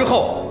电报之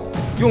后，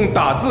用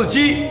打字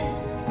机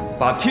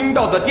把听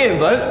到的电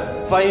文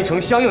翻译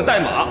成相应的代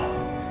码。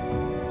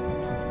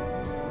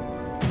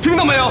听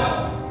到没有？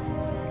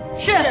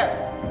是。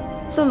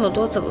这么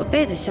多怎么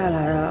背得下来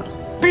啊？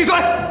闭嘴！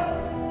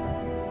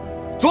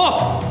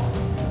坐。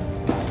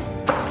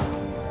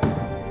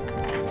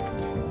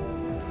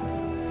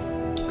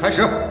开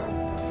始。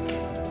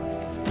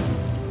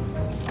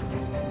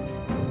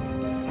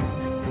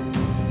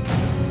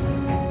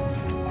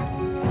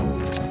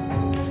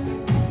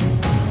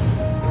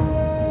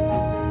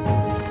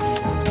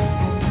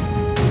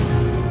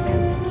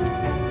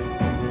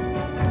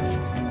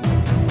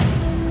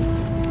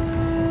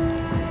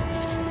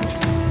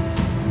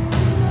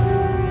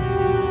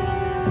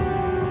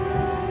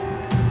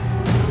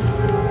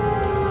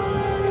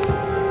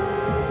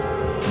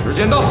时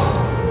间到。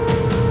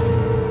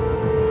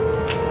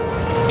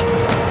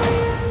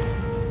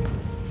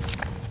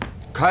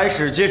开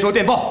始接收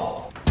电报。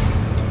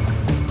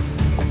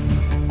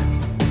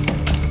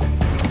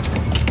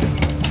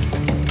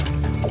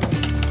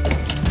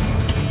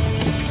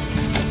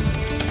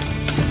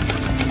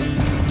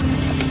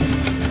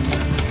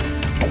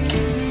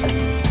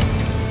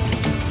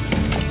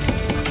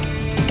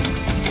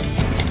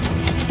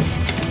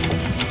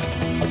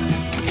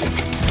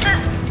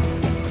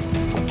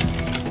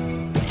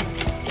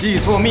 记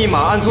错密码，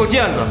按错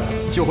键子，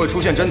就会出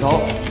现针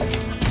头。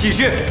继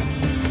续。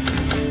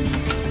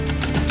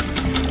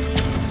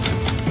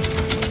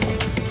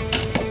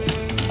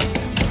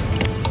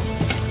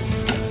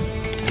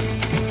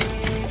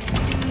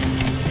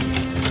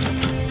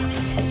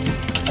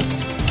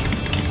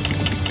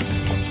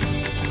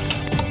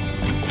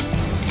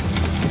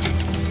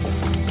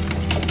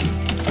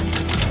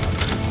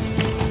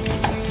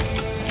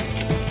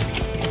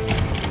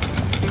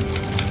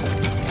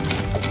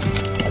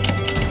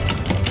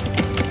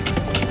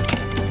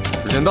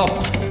时间到。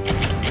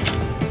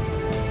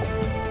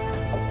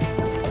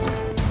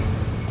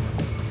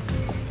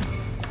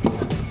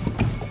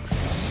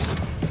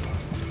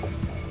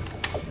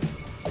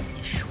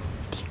你说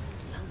定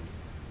了，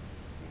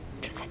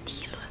这才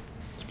第一轮，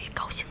你别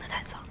高兴得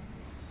太早。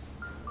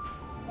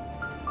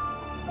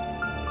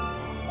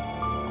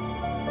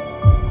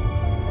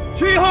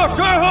7号、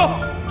12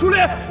号，出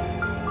列。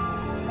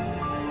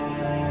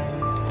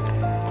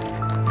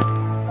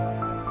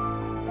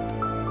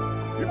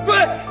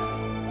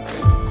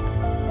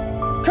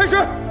 开始。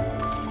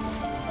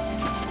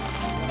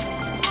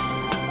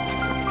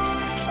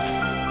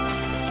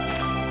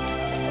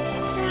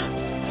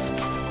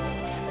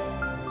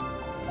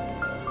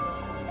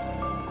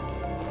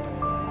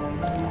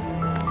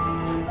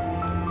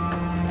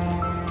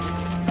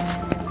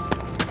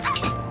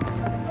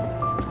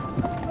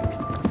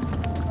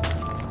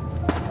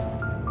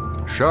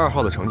12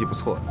号的成绩不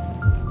错，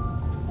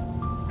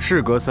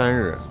事隔3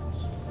日，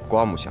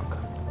刮目相看。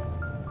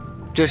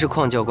这是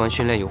邝教官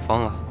训练有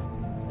方啊。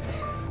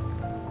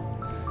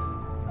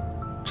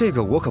 这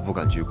个我可不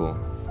敢鞠躬。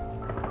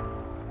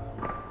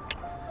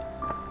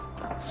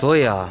所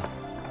以啊，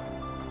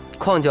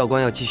邝教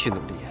官要继续努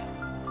力，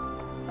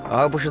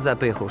而不是在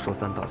背后说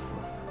三道四。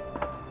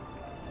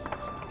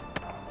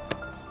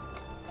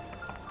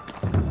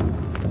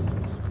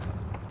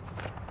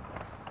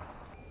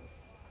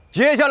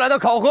接下来的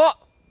考核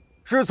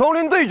是丛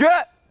林对决，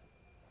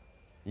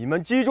你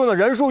们击中的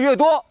人数越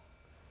多，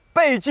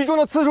被击中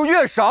的次数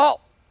越少，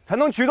才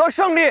能取得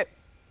胜利。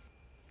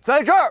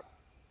在这儿。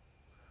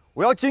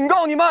 我要警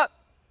告你们：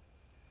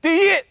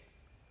第一，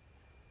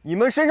你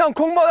们身上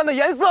空包弹的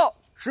颜色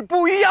是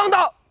不一样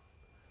的，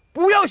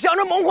不要想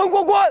着蒙混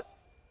过关。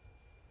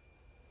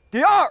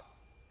第二，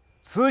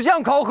此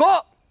项考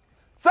核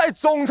在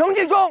总成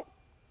绩中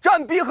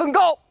占比很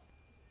高，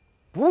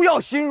不要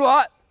心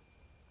软，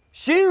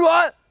心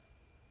软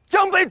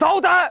将被淘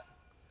汰，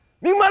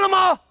明白了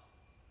吗？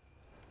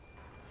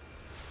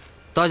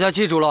大家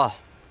记住了，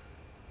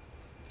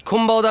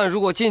空包弹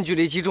如果近距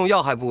离击中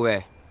要害部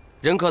位。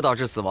 人可导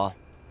致死亡，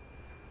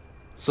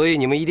所以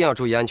你们一定要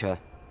注意安全。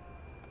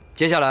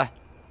接下来，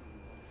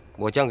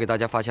我将给大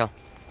家发枪。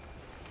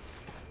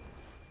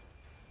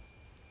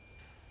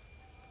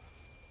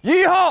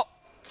1号，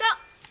到。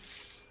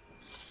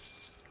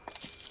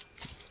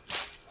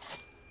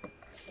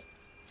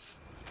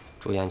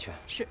注意安全。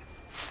是。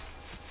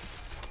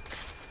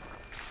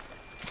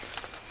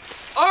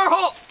2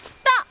号，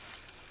到。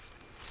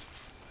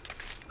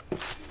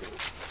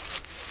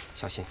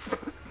小心。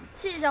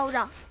谢谢教务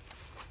长。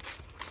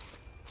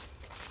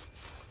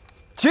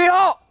 7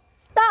号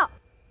到，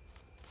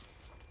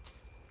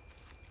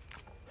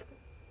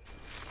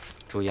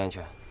注意安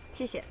全。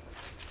谢谢。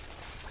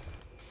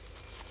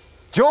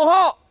9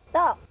号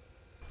到，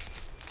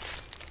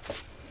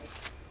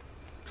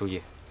注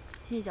意。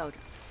谢谢教务长。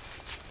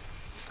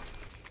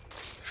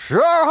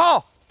12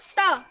号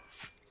到。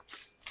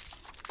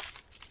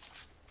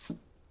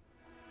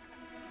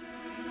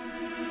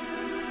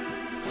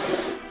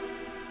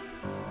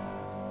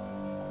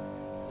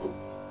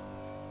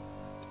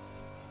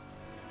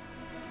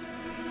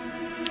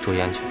注意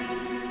安全。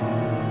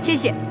谢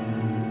谢。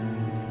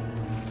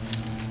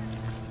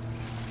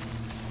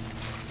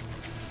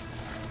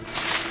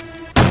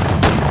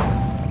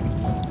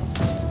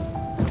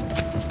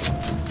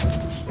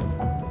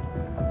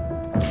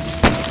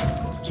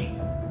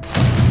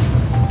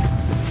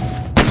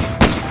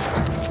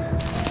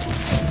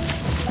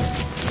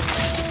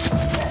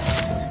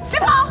别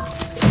跑！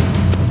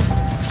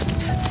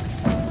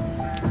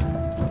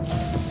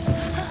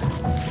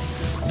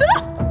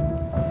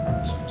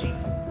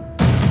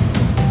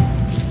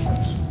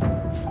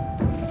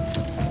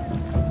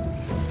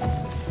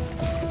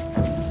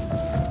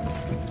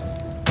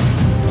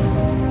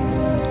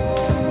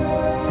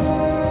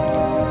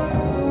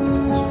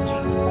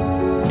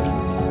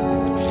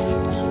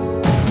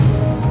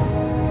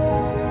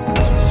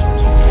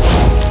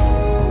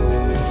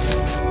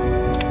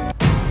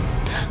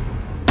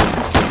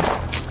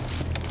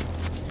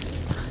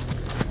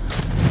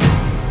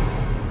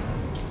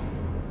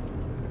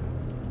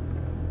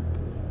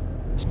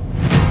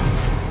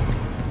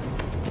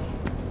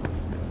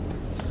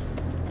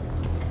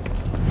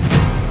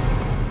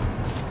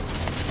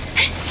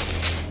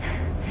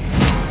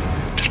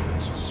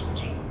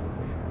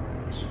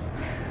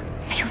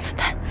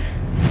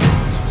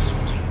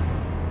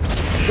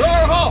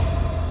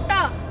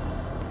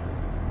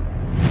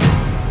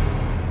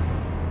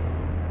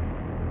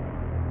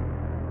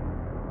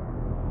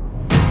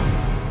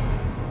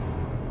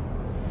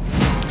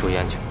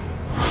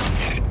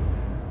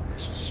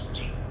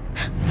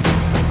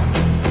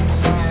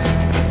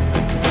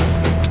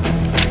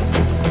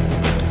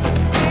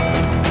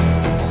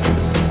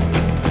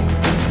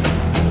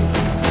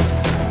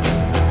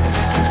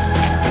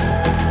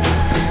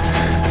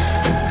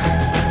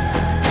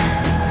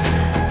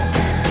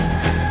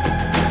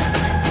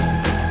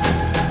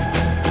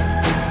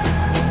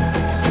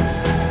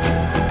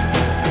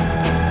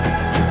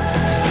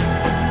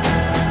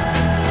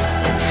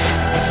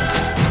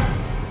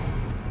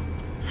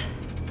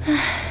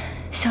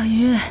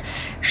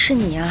是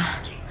你啊！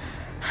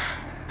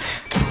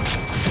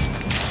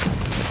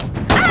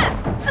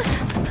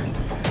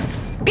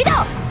别动！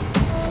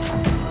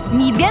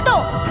你别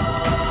动！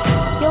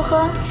哟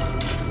呵，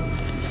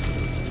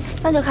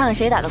那就看看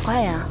谁打得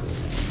快呀！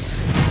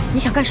你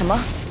想干什么？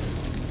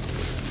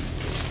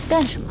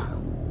干什么？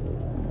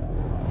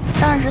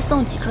当然是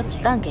送几颗子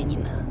弹给你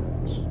们。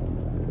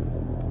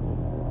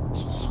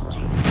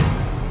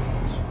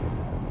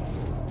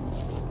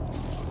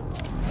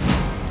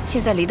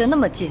现在离得那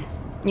么近，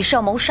你是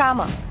要谋杀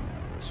吗？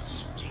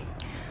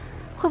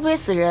会不会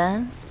死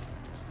人？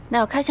那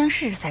要开枪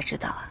试试才知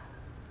道啊。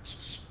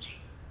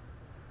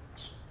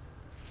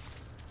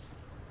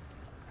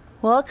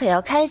我可要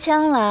开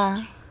枪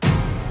啦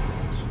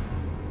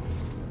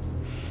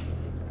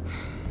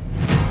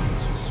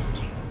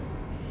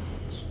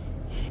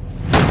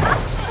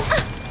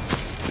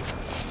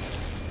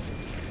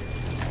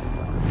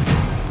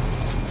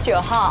！9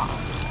号，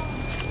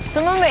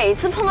怎么每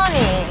次碰到你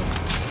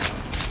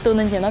都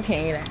能捡到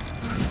便宜嘞？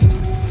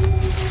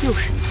又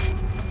是你，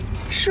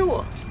是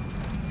我，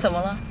怎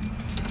么了？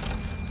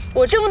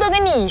我这不都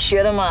跟你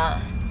学的吗？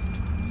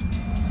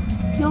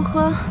哟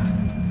呵，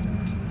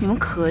你们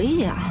可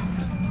以啊。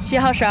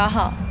7号、12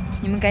号，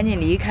你们赶紧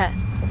离开，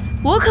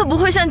我可不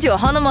会像9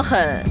号那么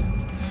狠，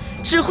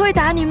只会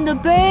打你们的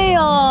背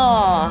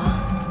哦。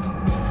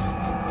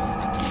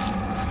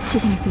谢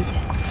谢你，菲姐。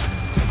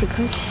不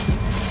客气。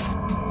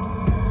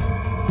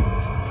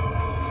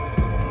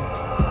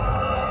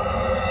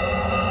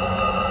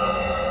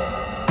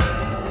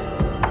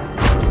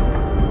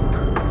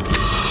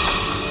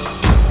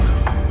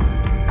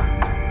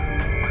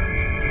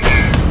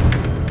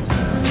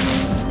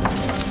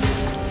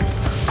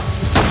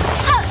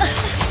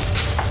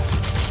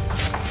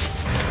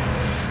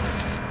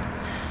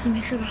你没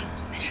事吧？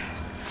没事。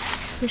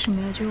为什么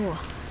要救我？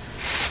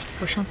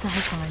我上次还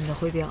抢了你的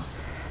徽标。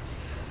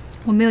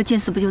我没有见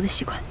死不救的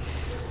习惯。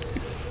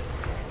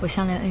我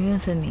向来恩怨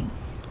分明，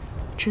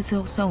这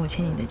次算我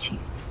欠你的情。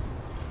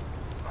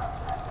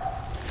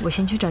我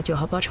先去找9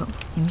号报仇，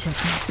你们小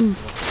心。嗯。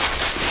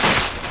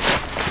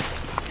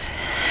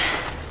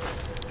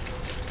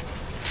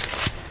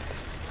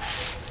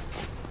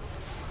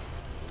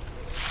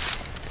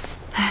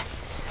哎，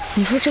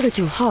你说这个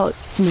9号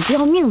怎么不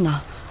要命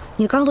呢？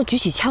你刚都举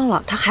起枪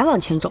了，他还往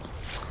前走。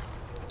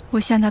我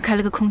向他开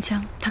了个空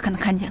枪，他可能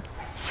看见了。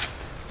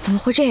怎么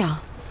会这样？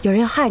有人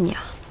要害你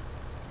啊？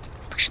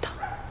不知道。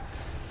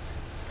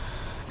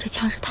这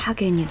枪是他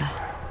给你的，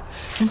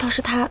难道是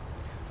他？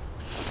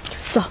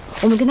走，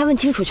我们跟他问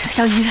清楚去。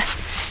小鱼，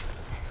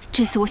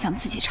这次我想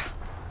自己查。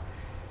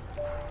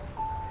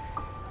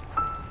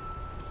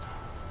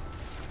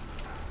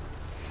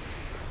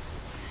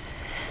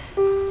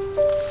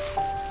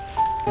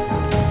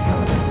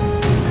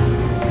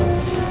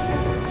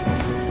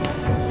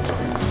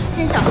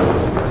先生，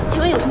请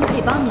问有什么可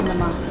以帮您的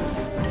吗？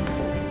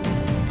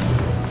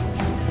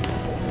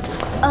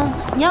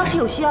您要是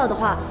有需要的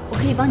话，我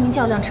可以帮您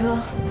叫辆车。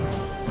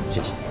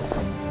谢谢。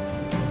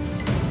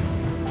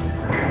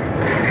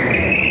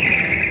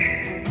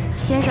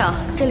先生，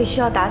这里需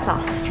要打扫，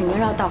请您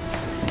绕道。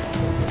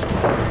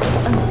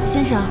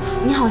先生，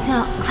你好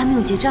像还没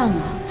有结账呢。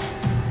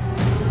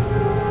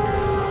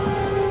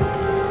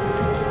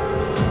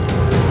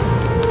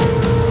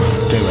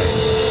这位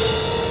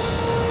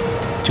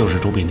就是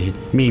朱炳林，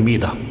秘密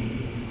的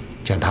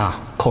将他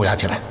扣押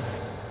起来。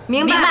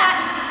明白。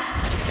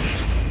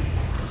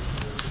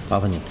麻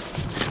烦你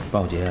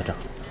帮我结下账。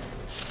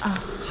啊，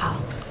好，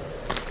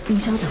您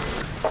稍等。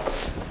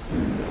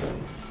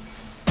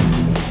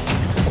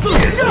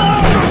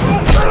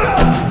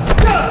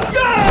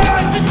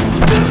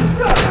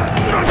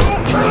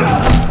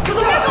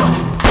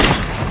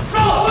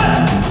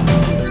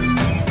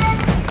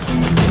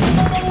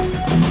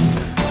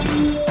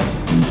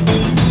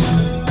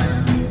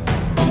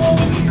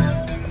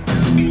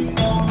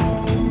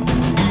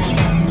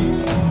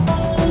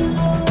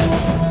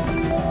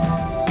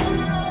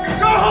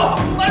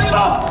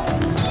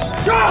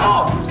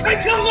开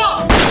枪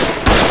啊！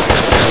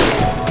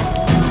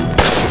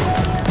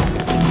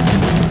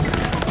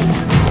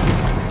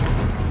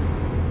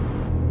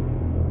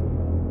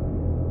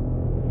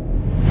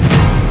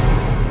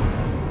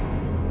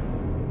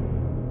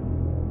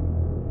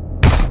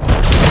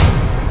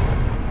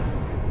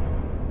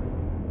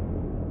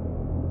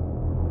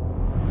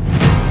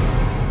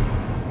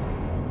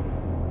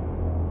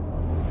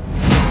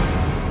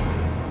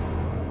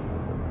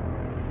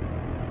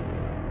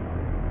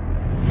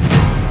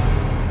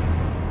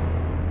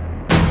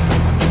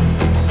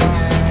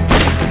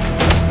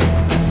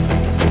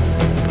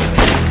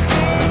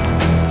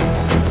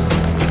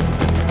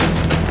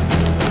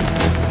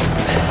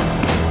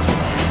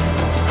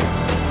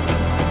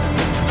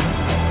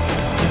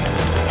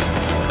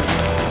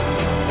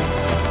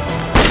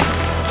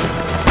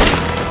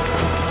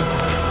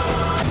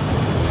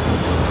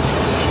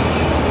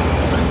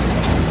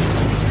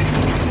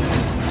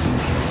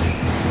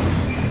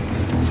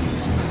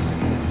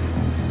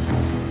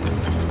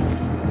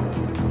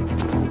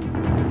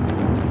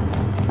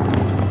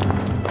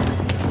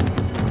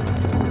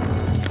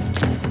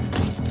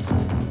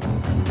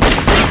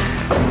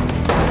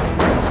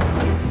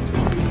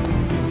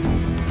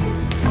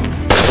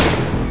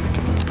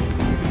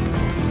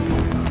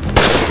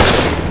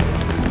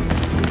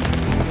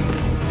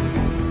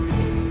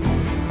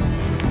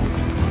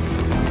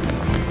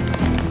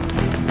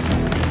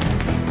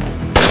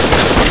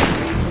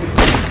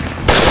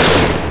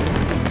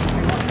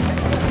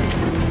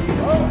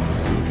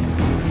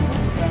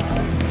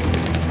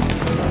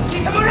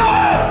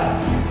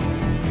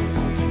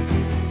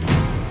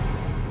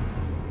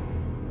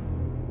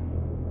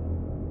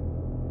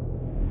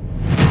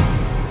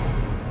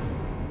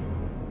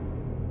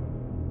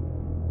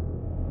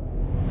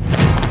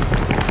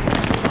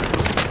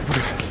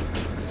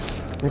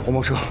那黄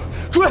包车，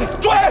追！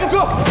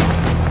车，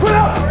快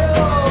点！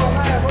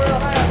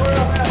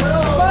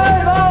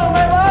卖包！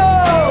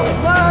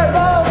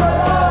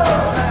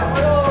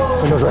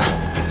孙德水，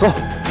走。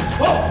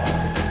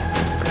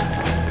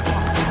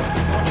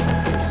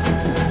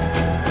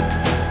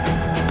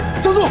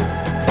站住！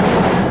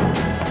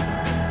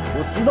我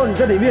知道你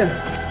在里面，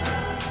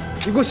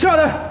你给我下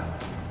来！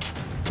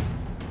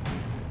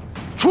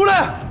出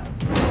来！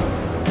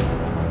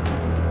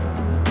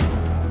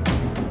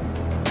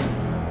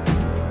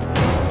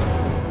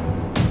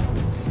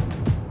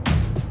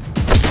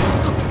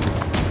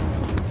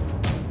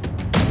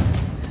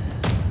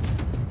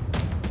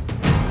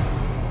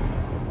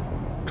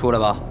出来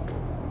吧。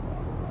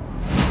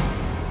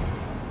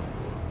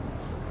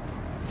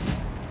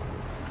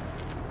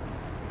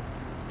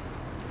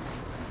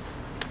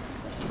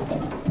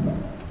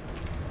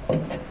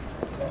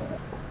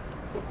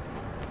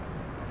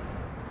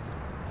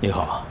你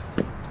好，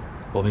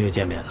我们又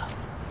见面了。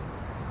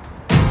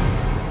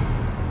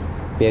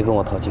别跟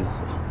我套近乎，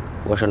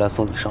我是来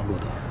送你上路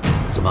的。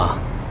怎么？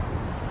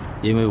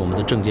因为我们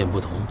的政见不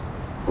同？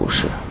不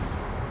是。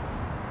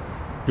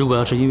如果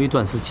要是因为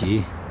段思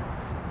琪，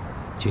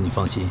请你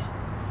放心，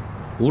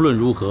无论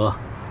如何，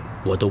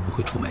我都不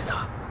会出卖他。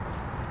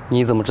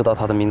你怎么知道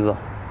他的名字？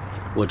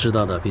我知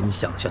道的比你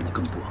想象的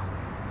更多，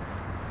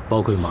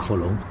包括马后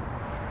龙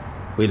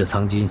为了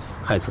藏金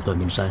害死段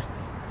明山，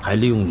还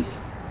利用你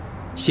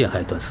陷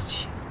害段思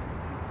琪。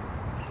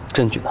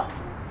证据呢？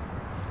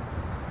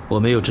我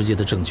没有直接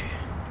的证据，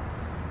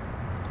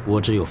我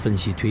只有分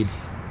析推理。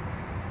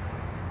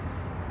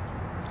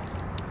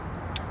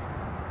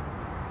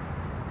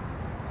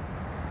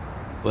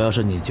我要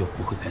是你就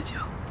不会开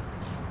枪。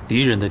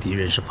敌人的敌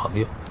人是朋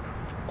友，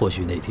或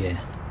许那天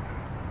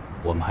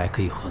我们还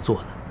可以合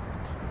作呢。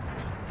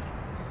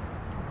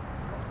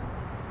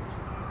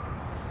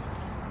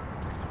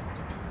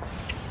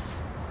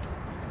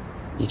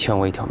你欠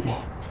我一条命，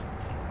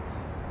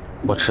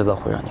我迟早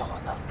会让你还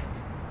的。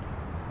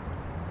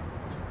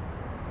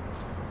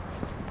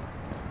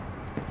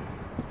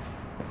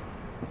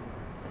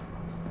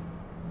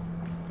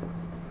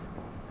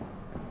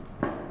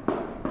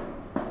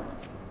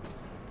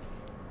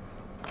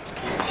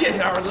谢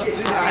谢二哥，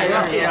谢谢二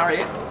爷，谢谢二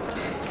爷。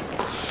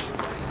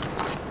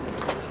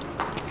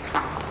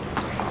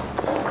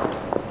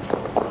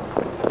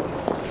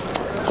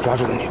抓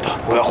住那女的，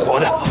我要活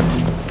的。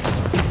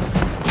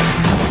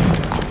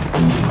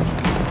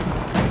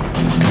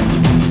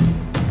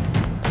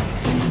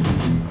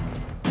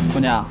姑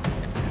娘，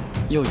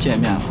又见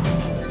面了，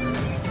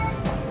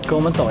跟我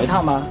们走一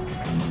趟吧。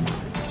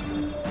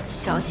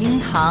小金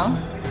堂，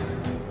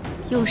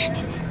又是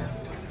你们，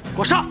给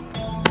我上！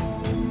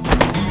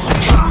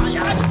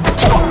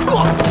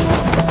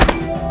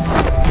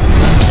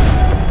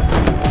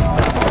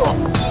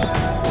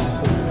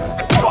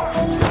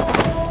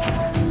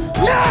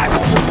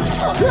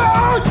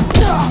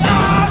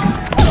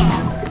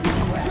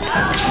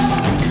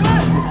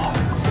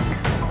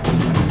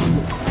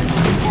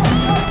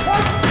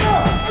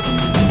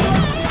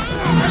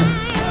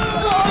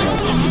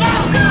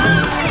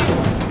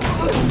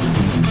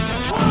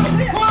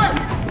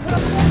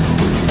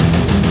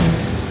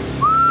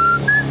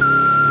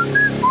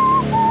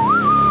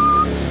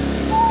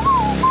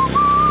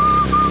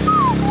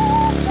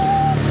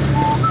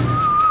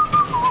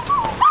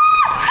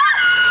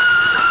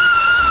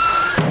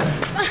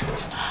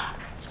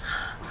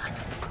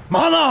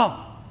嘛呢？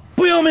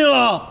不要命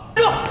了！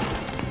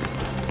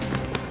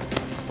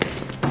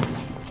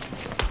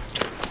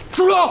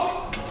住手！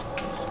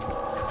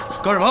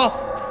干什么？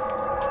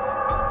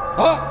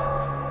啊！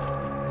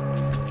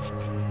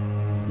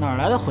哪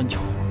来的混球？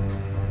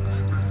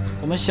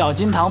我们小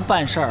金堂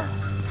办事儿，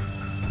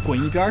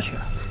滚一边去！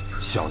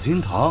小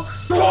金堂，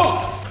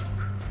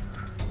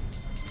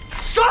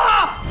杀！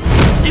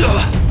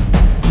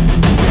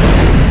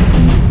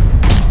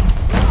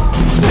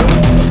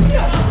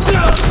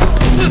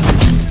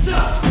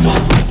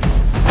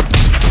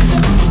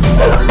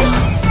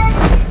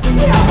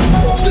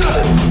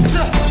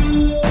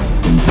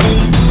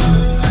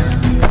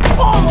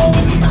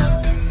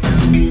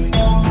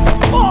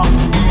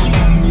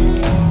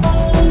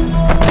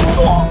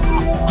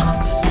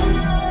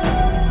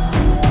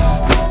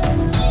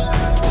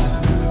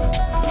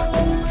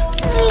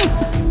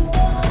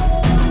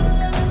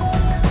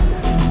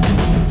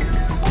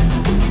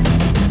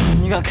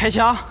你敢开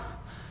枪？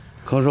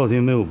康少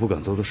廷没有不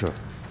敢做的事儿。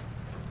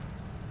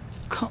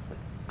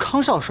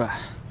康少帅，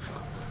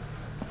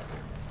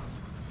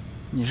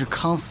你是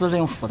康司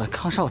令府的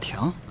康少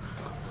廷？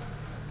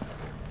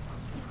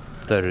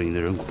带着你的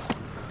人滚！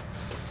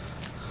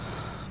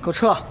给我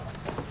撤！后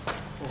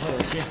会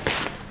有期。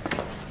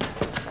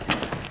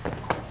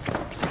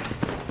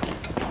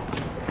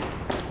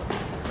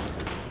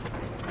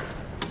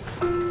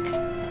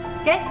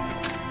给。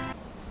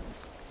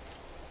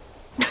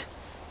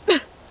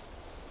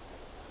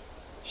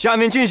下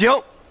面进行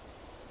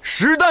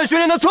实弹训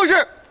练的测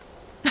试。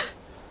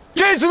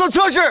这次的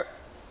测试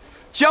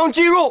将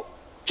计入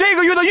这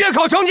个月的月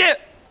考成绩。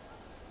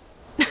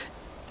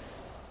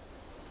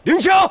领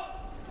枪。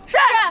是。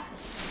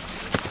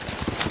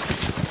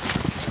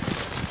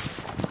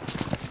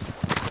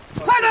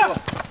快点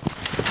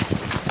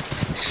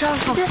12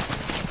号，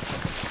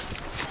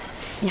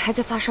你还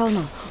在发烧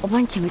呢，我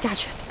帮你请个假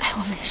去。哎，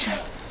我没事，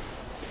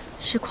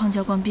是邝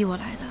教官逼我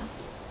来的。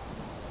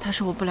他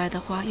说我不来的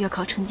话，月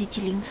考成绩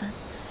记0分。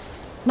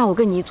那我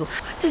跟你一组。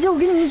姐姐，我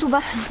跟你一组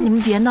吧。你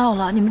们别闹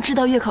了，你们知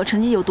道月考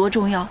成绩有多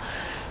重要，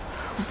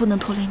我不能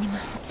拖累你们。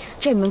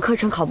这门课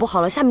程考不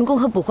好了，下面功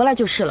课补回来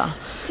就是了。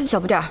小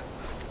不点儿，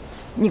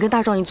你跟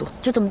大壮一组，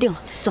就这么定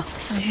了。走，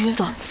小鱼，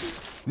走。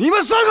你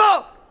们3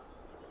个，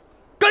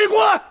赶紧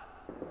过来！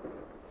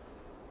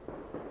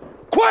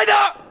快点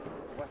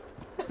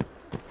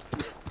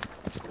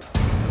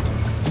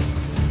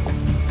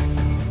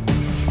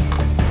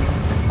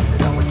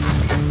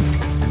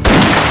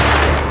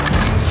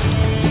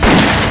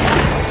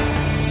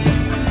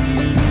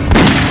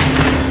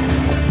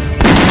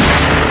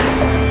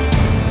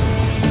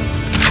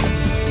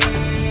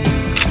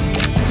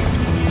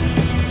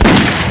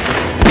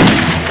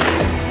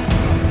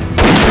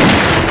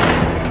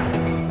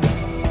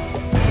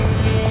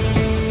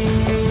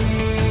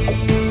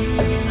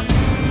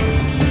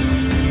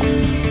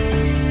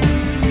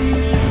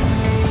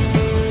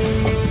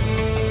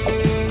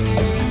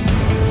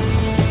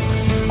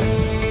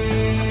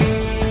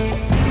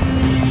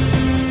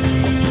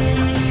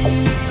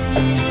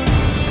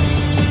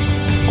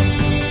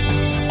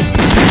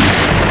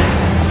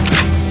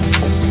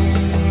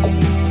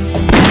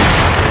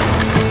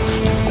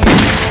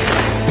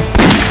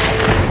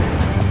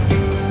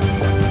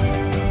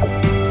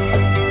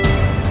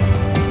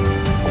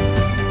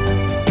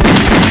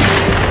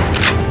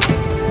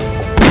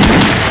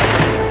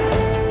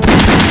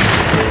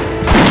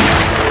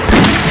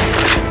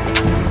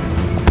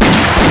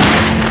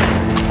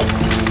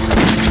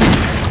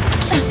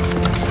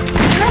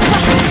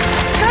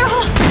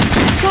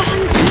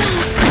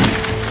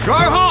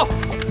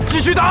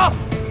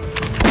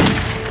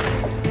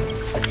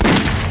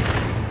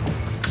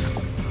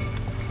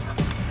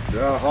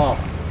！12号，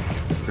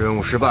任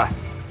务失败，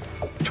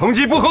成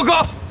绩不合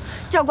格。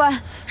教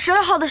官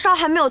，12号的烧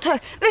还没有退，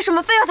为什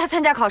么非要他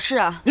参加考试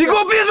啊？你给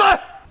我闭嘴！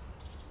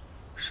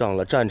上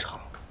了战场，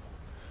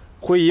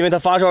会因为他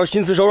发烧而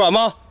心慈手软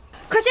吗？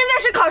可现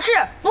在是考试，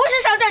不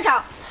是上战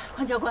场。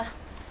邝教官，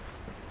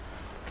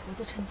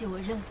我的成绩我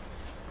认了，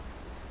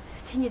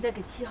请你再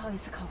给7号一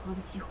次考核的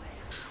机会。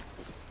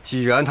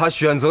既然他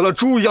选择了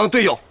猪一样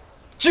队友，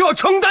就要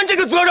承担这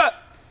个责任。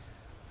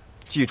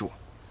记住，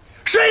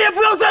谁也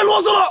不要再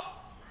啰嗦了，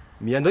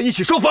免得一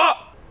起受罚。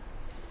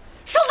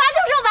受罚就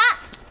受罚，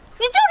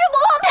你就是不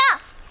公平。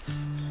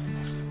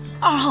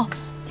2号，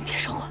你别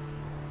说话。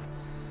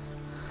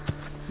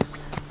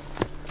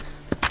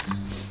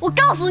我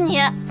告诉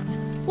你，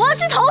我要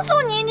去投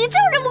诉你，你就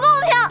是不公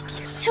平。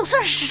就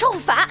算是受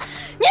罚，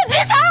你也别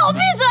想让我闭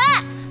嘴。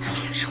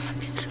别说了，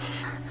别说了。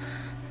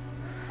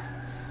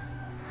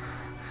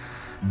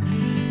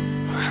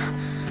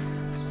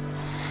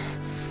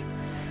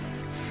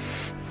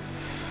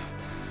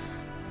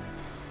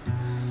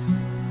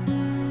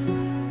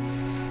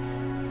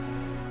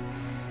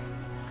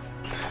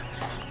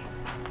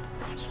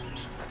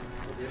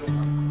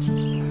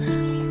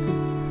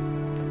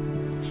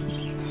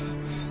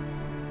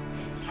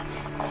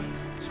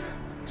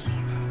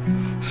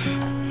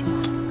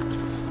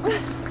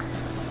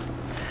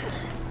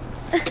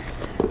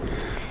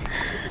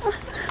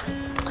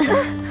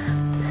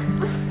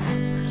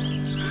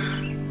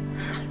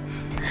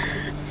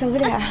小不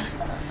点儿，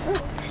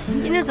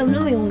你今天怎么这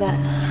么勇敢？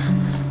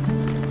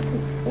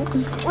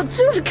我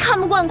就是看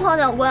不惯邝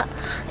教官，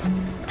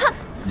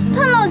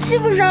他老欺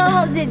负12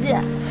号姐姐。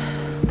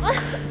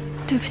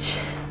对不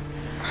起，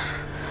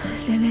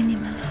连累你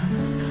们了。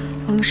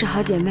我们是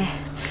好姐妹，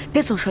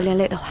别总说连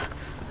累的话。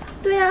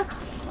对呀，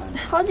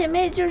好姐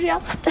妹就是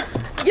要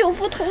有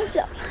福同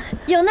享，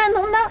有难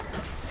同当，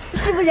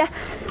是不是？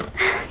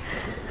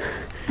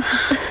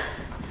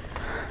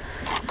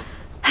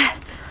哎，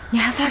你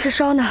还发着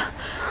烧呢，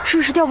是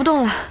不是调不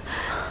动了？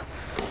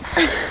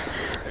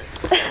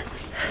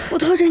我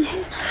拖着你。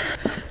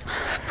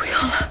不用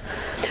了，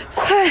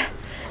快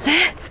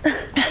来，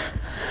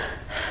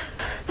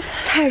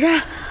踩着。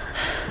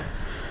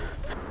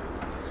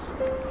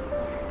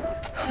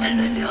我们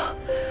轮流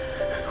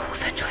，5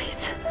分钟一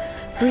次。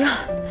不用，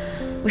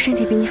我身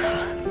体比你好。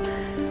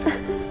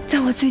在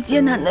我最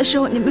艰难的时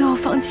候，你没有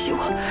放弃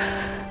我，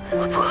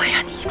我不会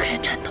让你一个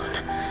人战斗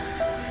的。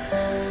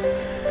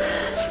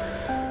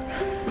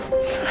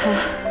好。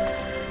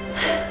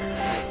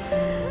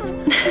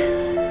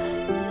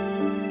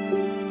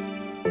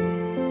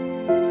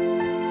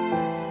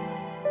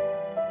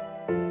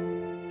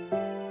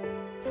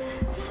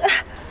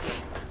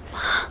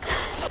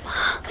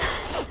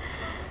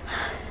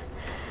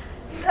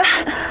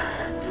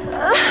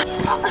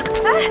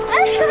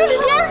姐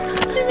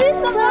姐，你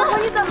怎么了？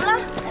你怎么了？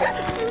姐姐，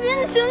你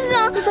醒醒！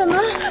你怎么了？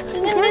姐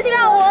姐，别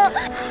吓我！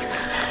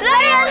来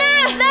人呐！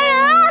来人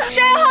啊！12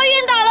号晕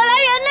倒了，来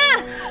人呐！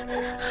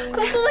快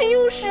送到医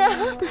务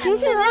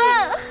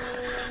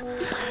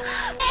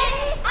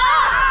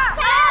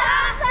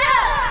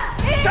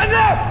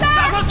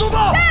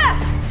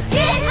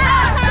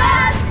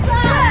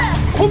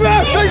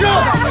边跟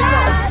上！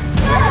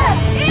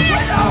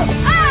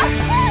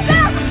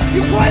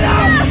你快点！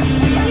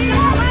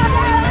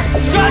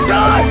站起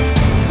来！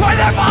快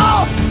点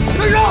跑！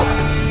跟上！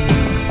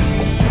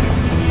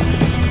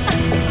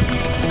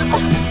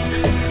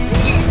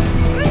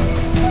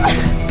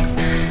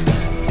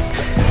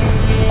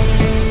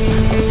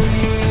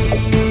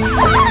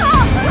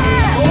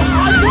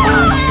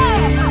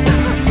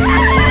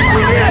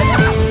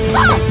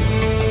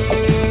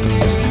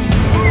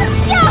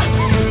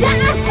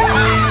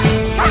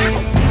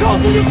告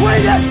诉你快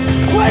一点，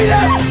快一点，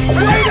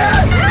快一点！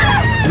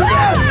前面！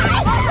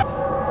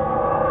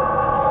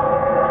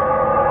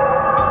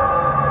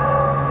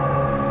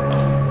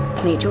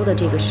每周的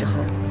这个时候，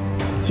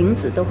晴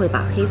子都会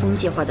把黑风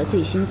计划的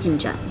最新进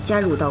展加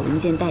入到文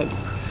件袋里，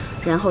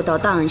然后到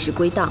档案室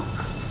归档。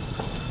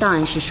档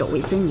案室守卫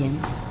森严，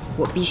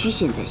我必须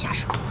现在下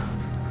手。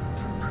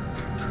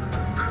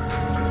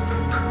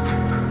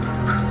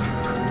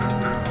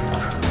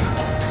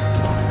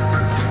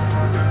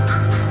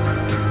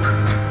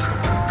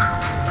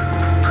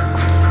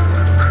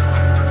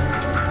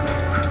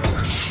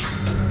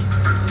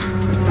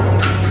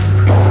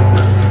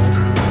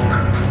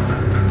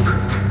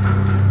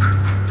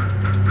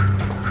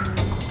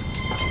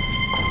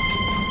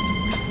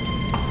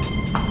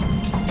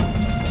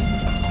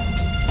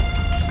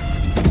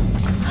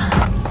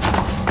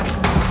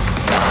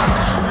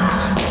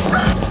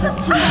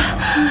青梅，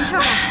你没事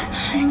吧？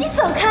你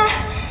走开！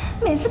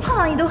每次碰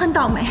到你都很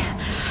倒霉。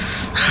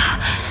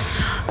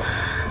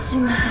す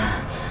みません。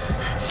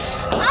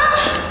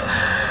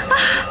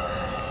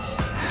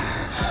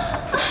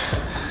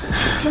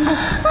青梅，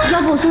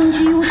要不我送你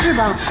去医务室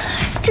吧？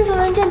这份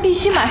文件必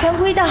须马上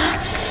归档，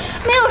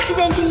没有时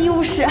间去医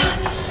务室。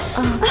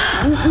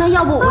那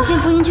要不我先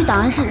扶您去档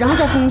案室，然后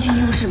再扶您去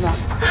医务室吧？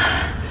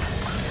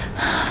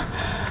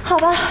好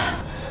吧。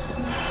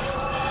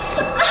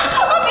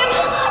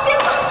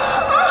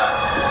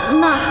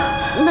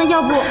那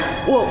要不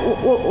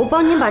我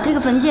帮您把这个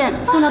文件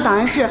送到档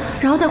案室，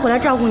然后再回来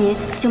照顾您，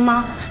行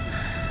吗？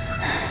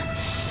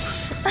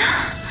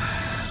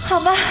好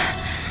吧，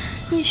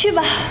你去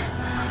吧。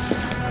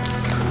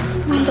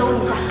您等我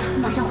一下，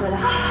马上回来。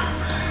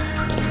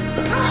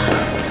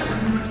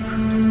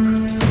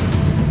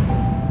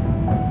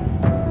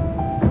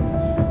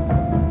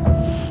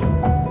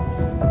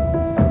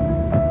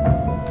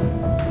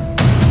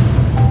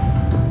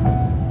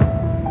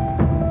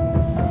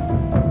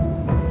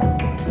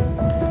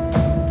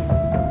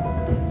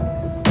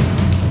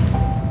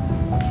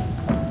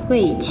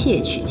为窃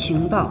取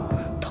情报，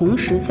同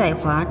时在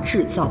华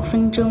制造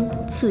纷争。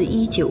自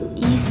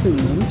1914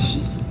年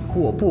起，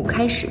我部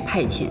开始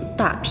派遣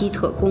大批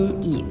特工，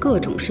以各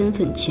种身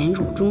份潜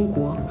入中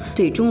国，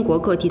对中国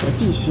各地的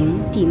地形、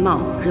地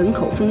貌、人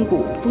口分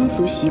布、风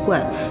俗习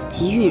惯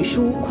及运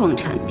输、矿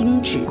产、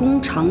兵制、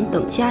工厂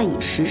等加以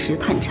实时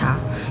探查，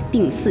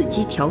并伺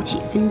机挑起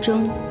纷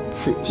争。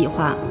此计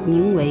划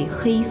名为“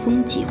黑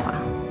风计划”。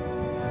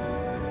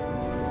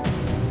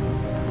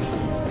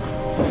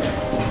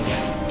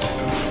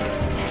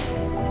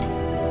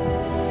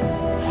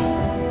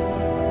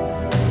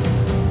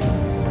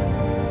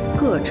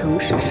各城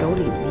市首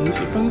领联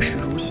系方式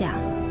如下：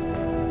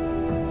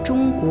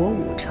中国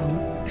5城，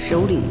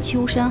首领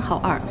秋山浩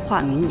2，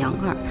化名杨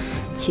2，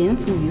潜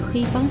伏于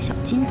黑帮小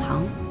金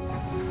堂。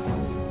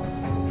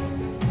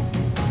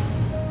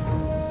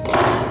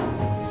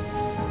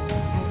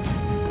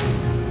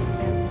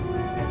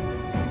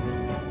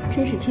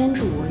真是天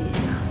助我也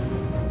呀！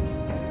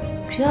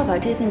只要把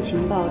这份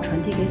情报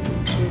传递给组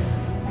织，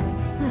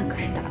那可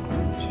是大功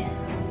一件。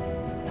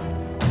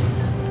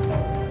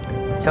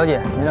小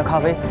姐，您的咖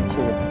啡，谢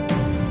谢。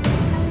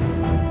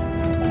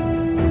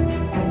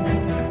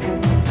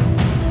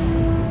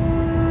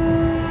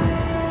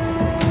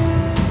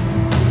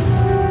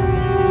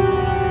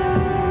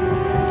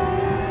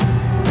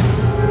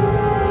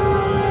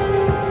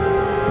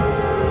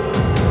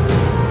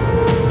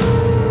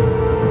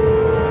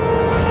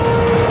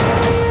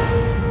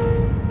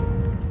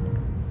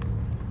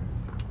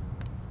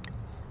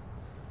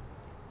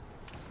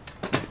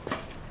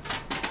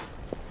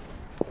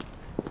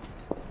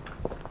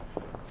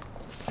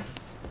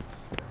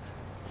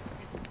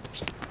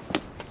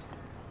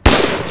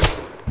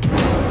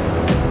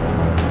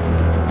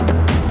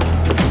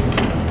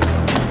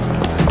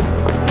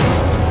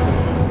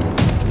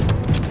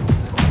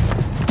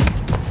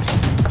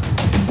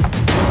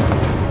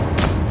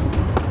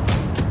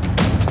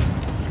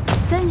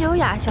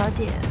小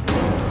姐，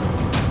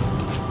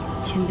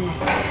前辈，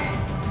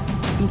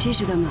你这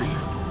是干嘛呀？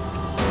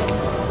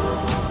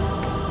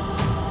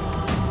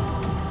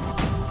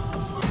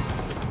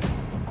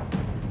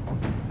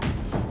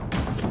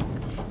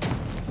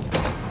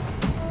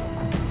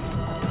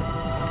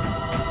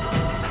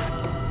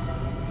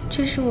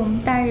这是我们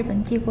大日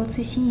本帝国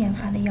最新研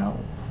发的药物，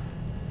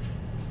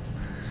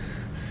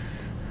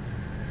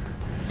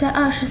在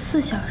24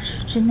小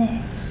时之内，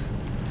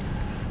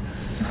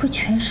你会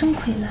全身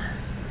溃烂。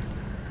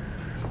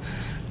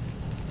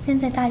扔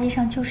在大街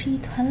上就是一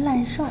团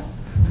烂肉。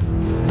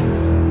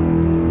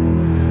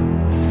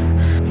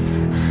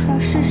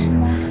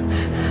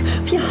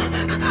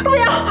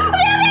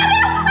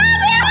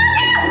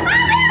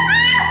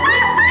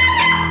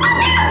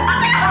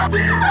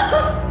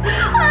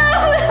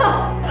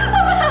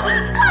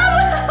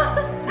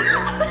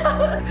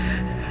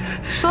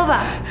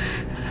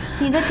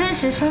你的真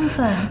实身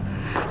份、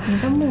你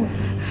的目的，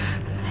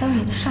还有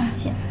你的上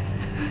限，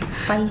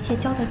把一切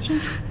交代清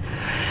楚。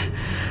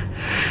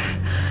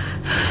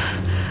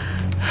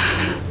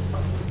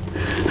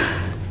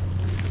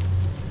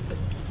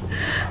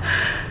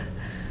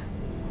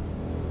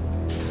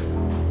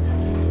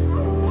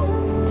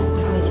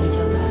都已经交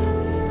代了，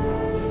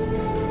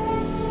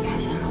你还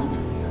想让我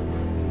怎么样？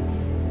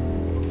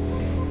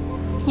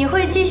你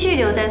会继续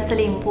留在司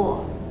令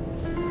部，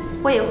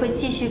我也会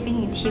继续给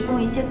你提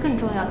供一些更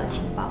重要的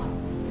情报，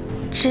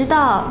直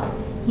到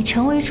你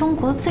成为中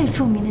国最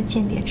著名的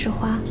间谍之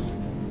花。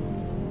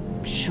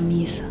什么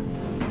意思？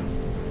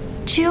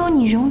只有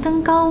你荣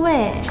登高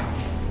位，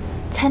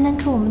才能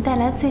给我们带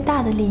来最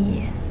大的利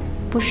益，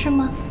不是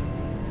吗？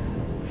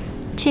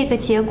这个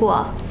结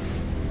果，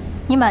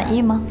你满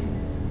意吗？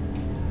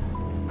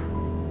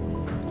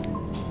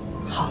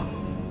好。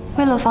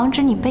为了防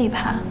止你背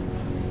叛，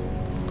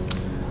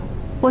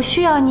我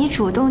需要你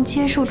主动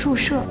接受注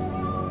射。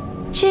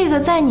这个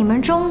在你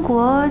们中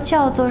国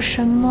叫做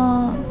什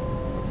么？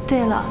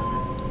对了，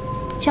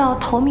叫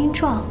投名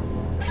状。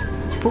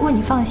不过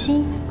你放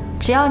心，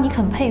只要你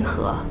肯配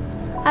合，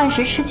按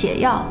时吃解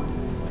药，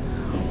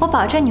我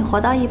保证你活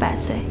到100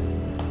岁。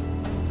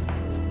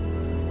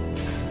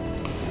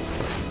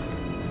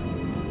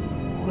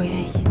我愿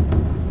意。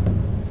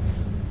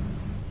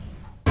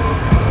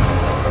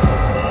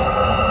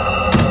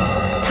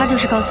他就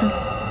是高僧。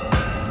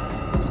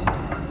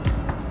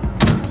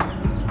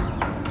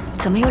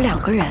怎么有2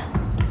个人？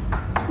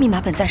密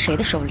码本在谁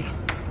的手里？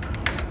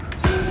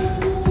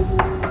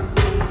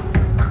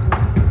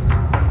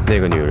那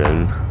个女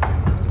人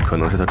可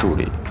能是他助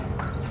理，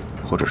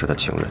或者是他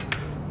情人。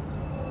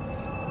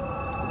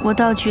我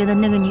倒觉得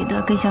那个女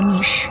的更像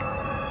密使，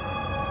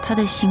她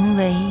的行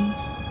为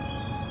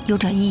有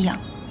点异样。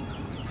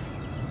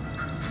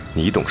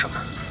你懂什么？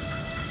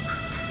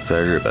在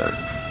日本，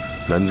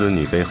男尊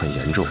女卑很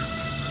严重。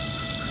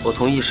我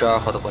同意12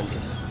号的观点，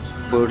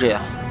不如这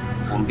样，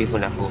我们兵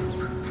分2路。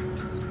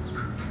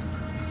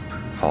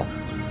好，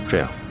这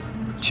样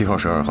，7号、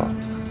12号，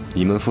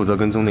你们负责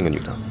跟踪那个女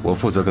的，我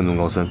负责跟踪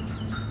高森。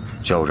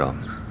教务长，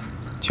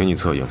请你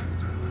策应，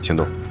行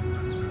动。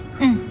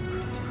嗯。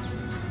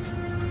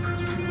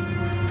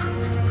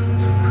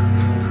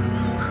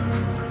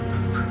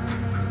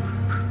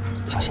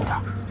小心点。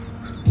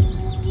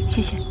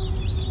谢谢。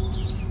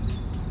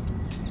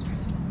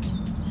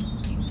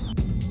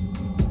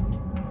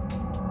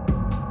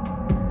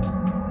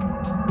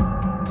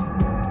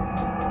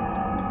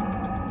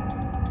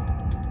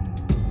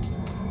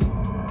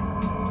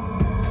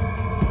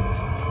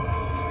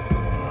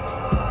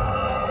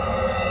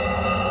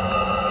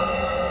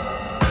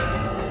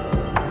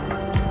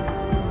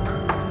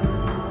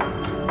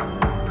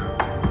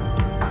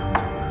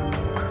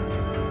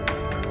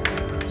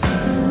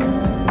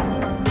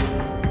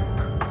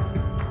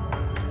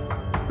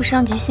不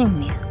伤及性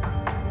命，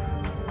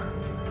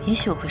也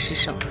许我会失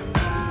手的。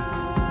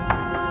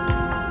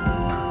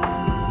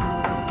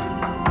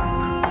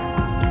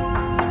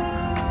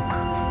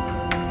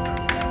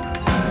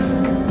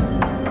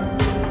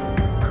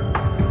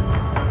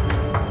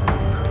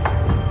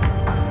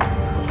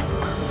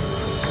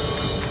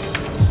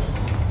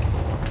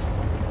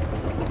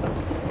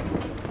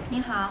你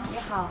好，你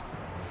好。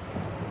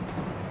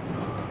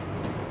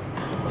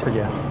小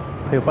姐，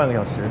还有半个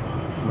小时，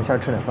我们下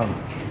去吃点饭吧。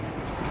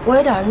我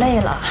有点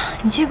累了，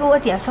你去给我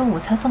点份午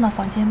餐送到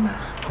房间吧。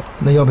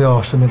那要不要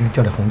顺便给你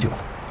叫点红酒？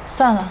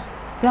算了，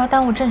不要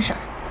耽误正事儿。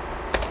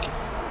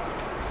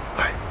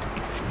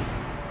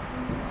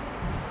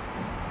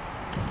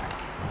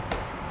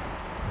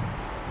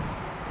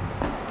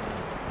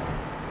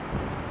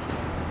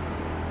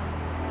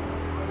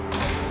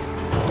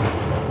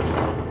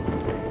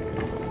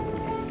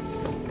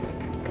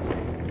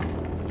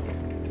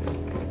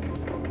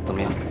怎么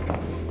样？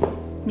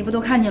你不都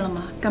看见了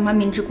吗？干嘛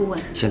明知故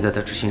问？现在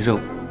在执行任务，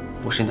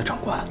我是你的长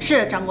官。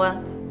是长官。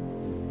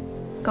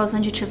高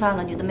森去吃饭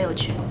了，女的没有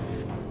去。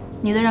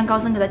女的让高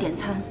森给她点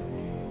餐。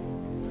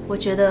我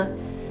觉得，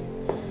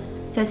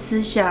在私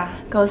下，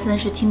高森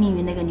是听命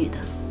于那个女的。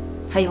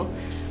还有，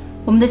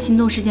我们的行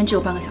动时间只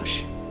有半个小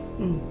时。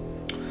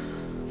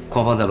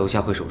匡芳在楼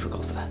下会守着高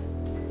森，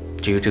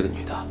至于这个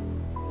女的，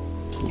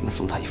你们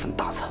送她一份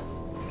大餐。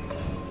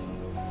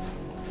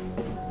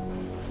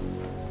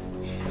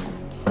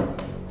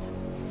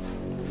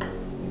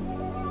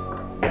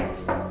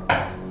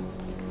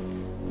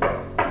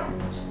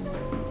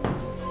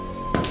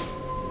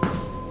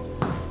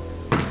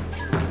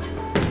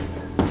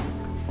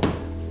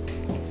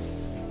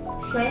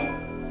谁？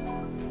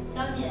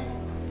小姐，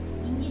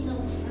您订的午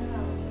餐到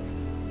了。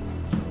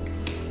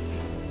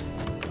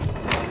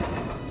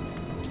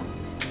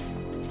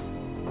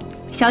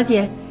小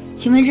姐，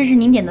请问这是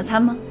您点的餐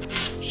吗？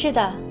是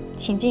的，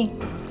请进。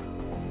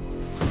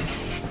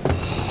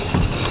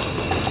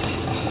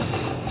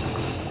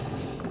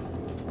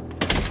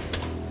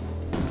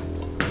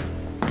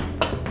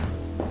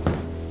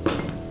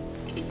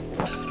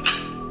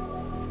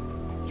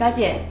小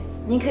姐，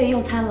您可以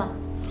用餐了。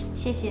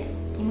谢谢，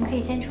你们可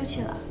以先出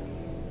去了。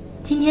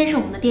今天是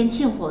我们的店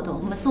庆活动，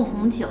我们送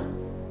红酒，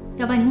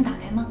要帮您打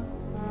开吗？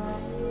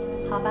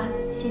好吧，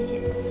谢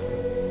谢。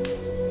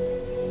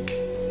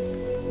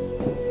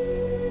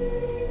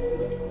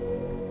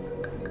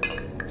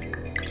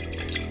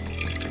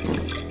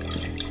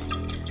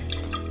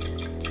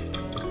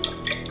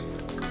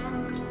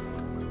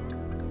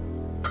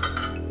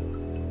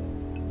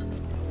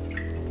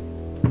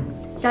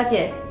小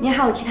姐，您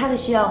还有其他的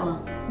需要吗？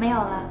没有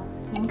了，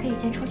你们可以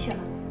先出去了。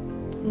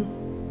嗯。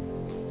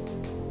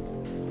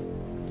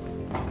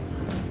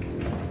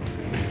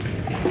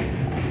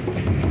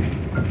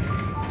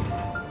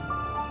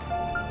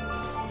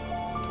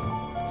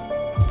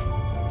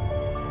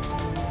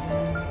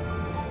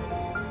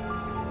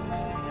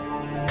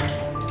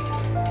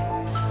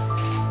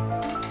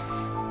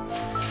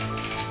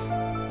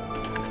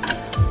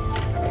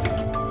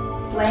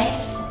喂，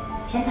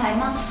前台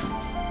吗？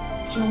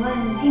请问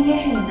今天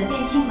是你们的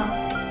店庆吗？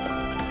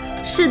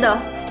是的，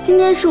今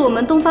天是我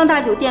们东方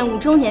大酒店5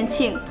周年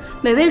庆，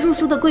每位入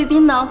住的贵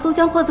宾呢都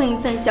将获赠一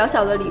份小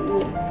小的礼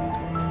物。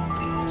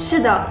是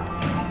的，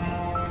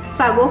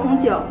法国红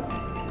酒。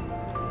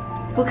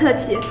不客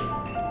气。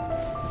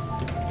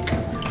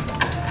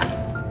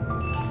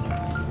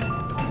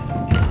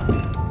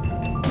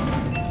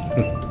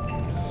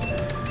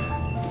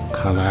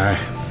看来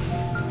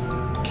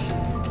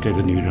这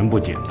个女人不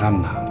简单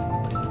呐。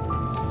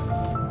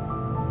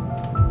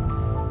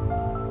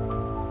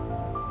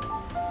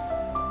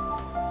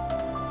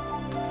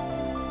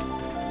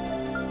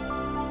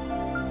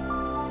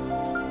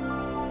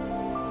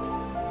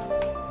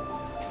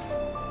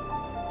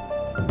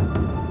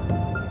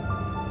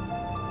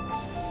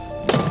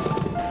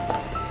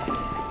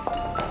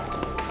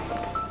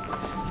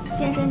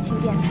先生，请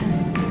点餐。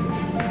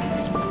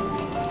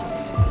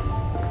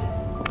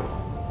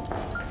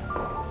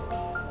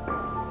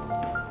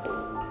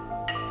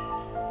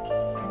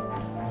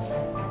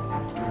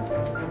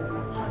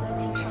好的，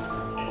请稍等。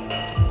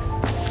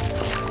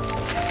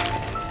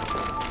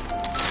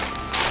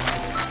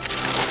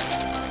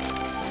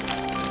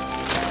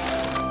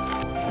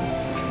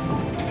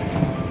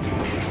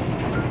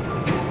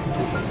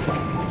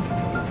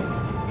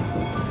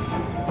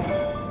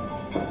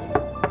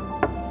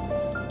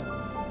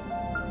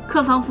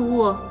客房服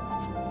务。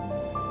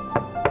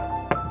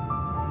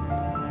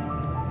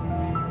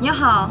你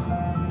好，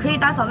可以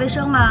打扫卫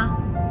生吗？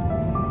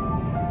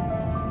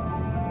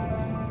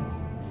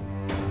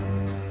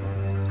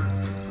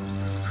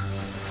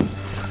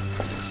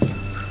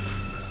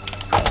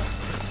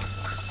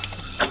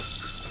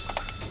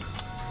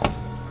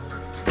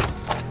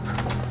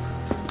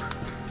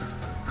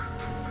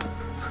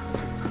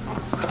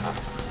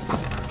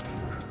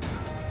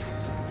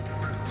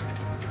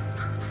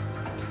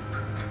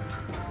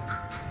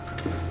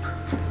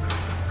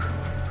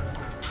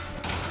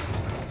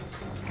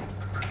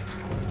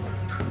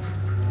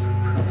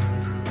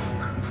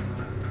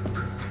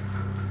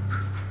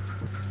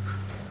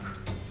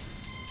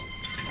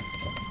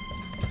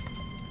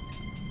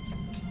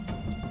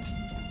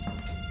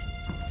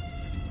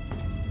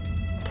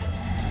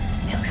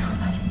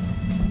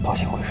保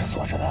险柜是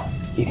锁着的，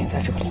一定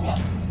在这个里面。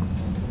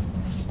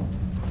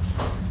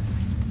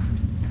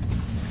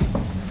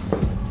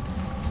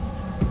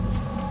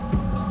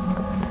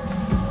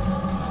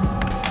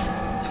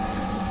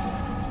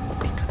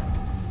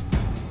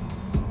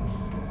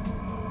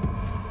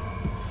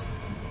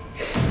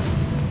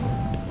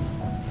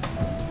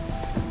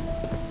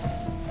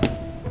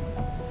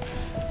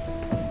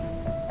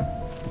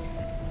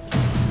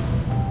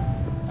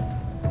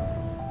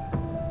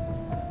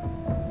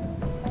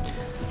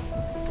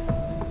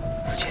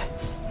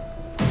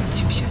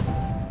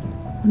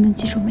我能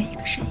记住每一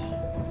个声音，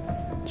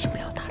请不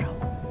要打扰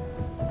我。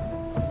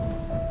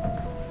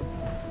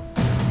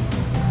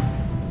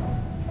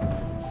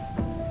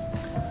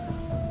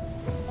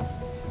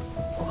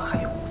我们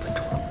还有5分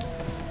钟了。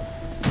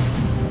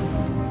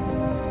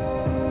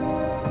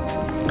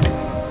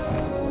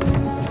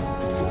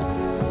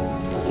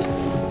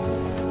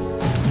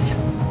等一下，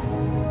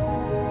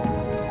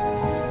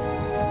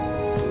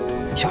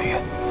小雨，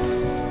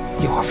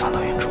一会儿翻到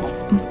远处。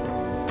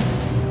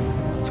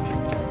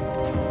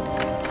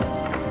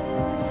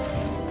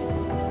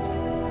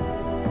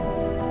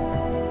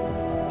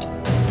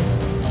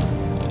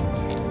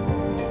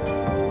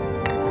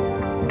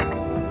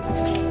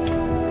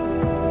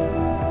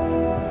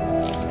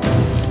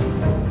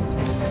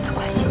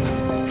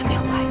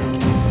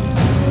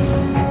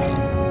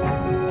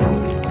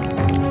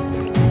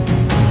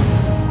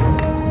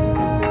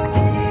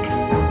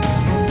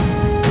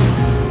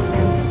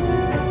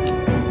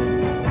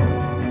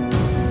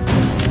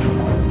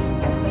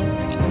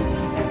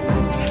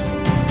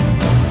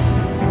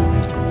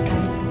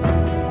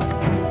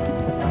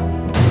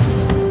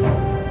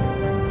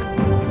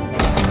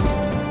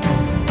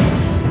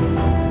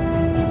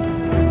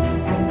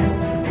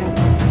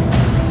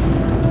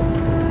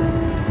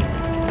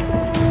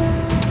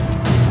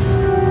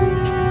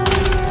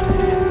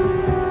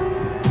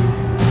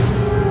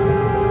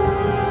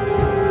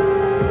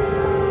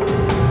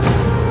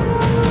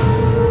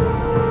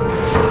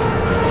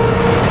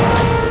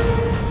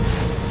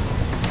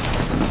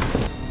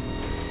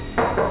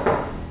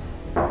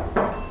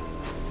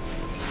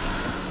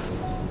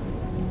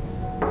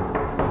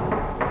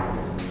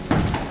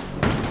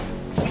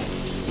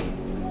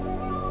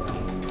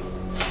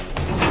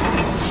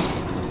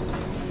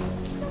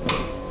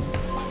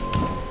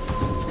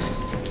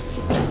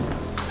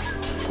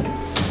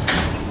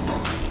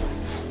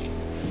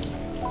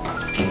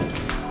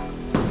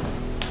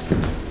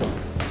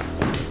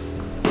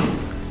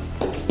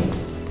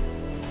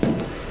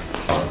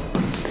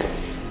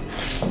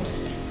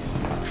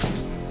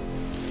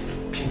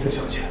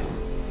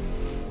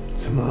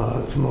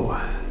这么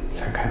晚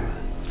才开门？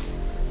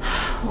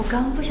我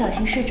刚不小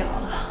心睡着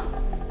了。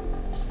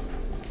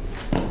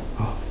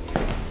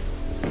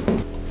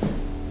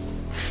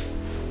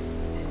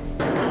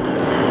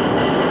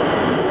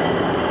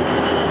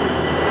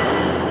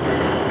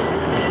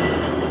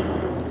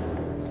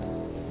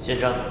先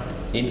生，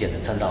您点的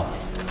餐到了。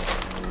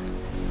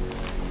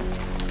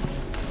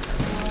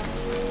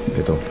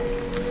别动。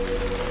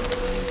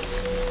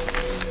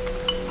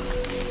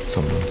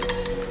怎么了？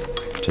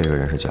这个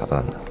人是假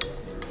扮的。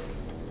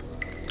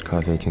咖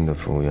啡厅的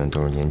服务员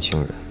都是年轻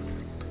人，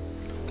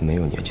没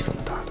有年纪这么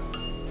大的。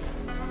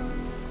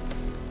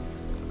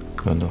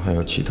难道还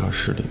有其他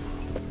势力吗？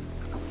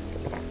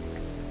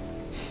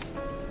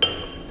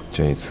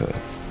这一次，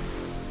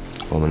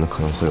我们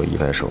可能会有意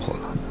外收获了。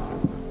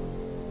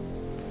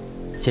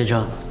先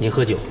生，您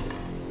喝酒。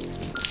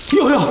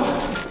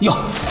哟，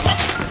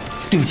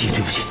对不起，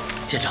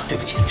先生，对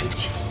不起，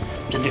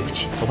真对不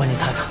起，我帮您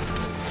擦擦。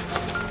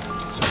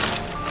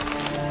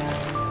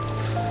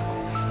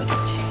对不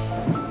起。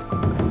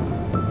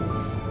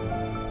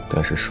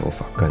但是手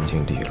法干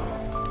净利落，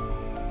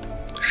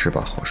是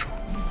把好手。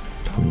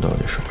他们到底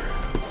什么人？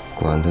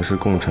管他是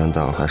共产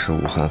党还是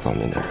武汉方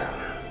面的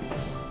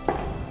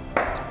人，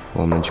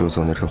我们就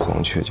做那只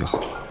黄雀就好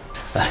了。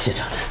哎，先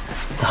生，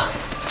啊，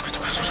走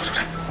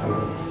开！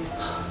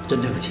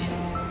真对不起，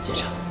先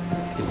生，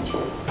对不起。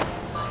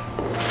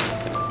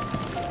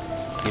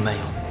您慢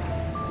用，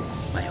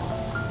慢用。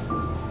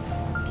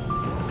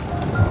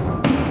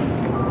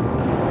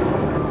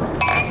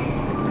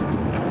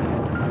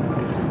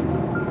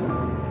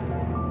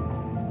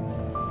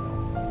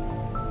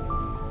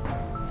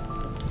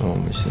那我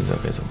们现在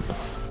该怎么办？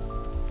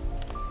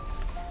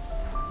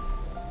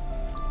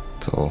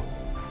走，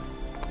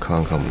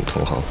看看我们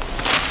同行。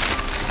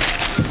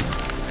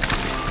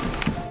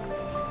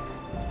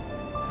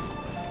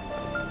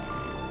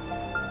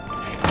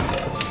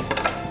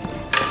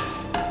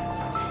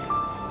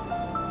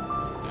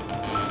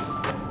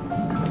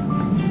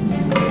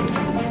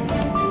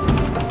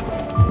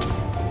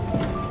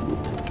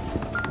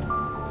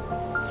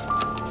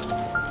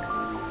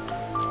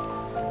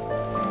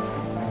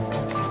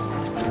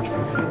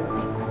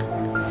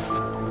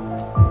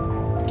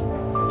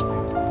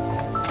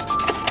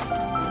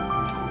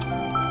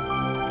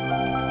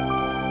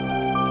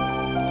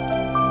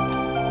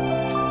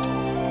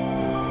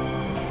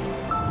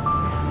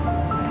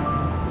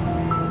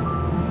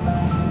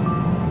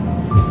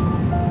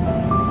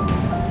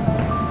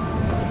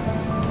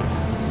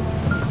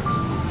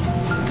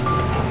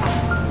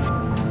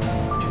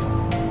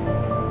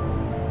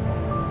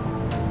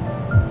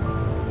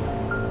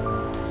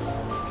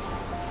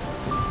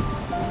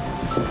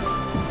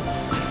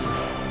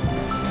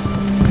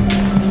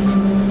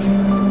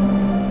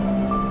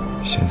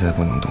现在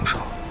不能动手，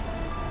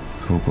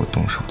如果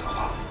动手的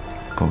话，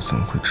高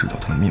层会知道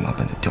他们密码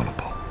本的掉了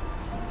包，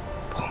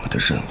我们的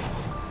任务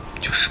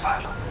就失败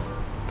了。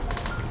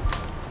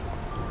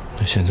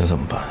那现在怎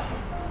么办？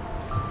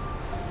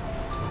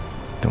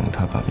等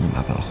他把密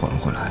码本还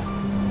回来，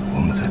我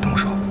们再动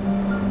手。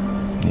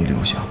你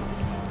留下，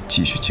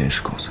继续监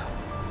视高层，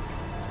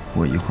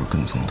我一会儿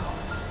跟踪他。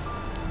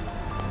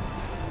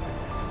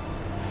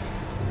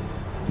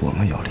我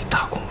们要立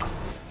大功了。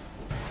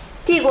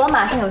帝国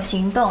马上有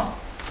行动。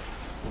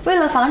为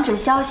了防止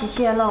消息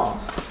泄露，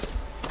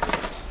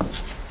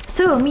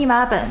所有密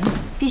码本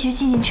必须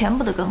进行全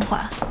部的更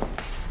换。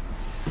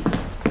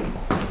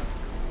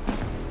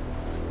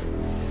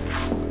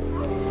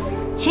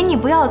请你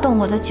不要动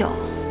我的酒。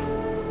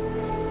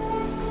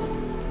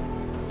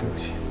对不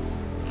起。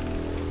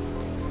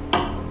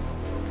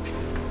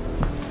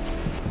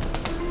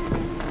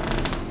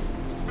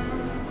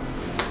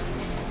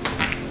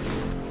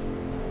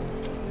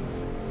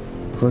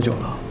喝酒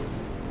了？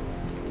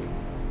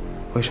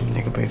为什么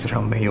那个杯子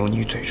上没有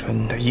你嘴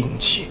唇的印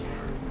记？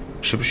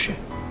是不是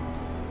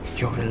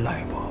有人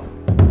来过？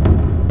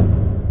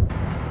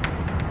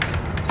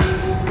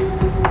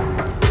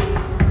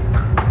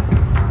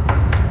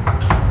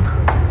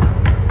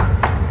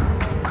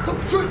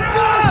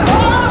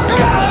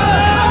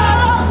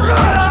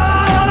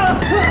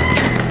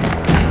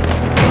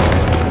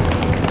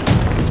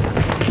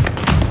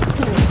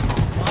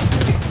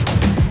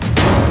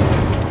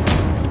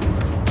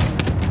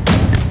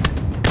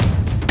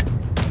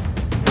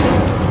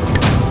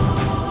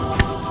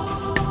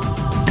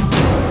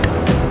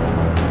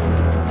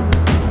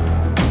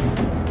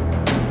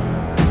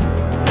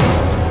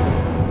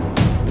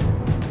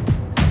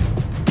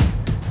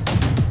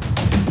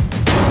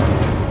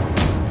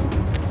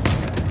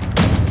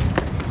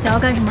想要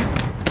干什么？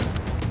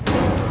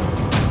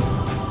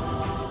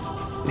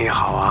你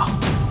好啊，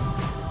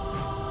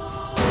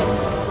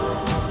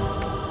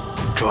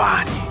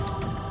抓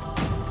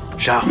你，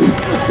上！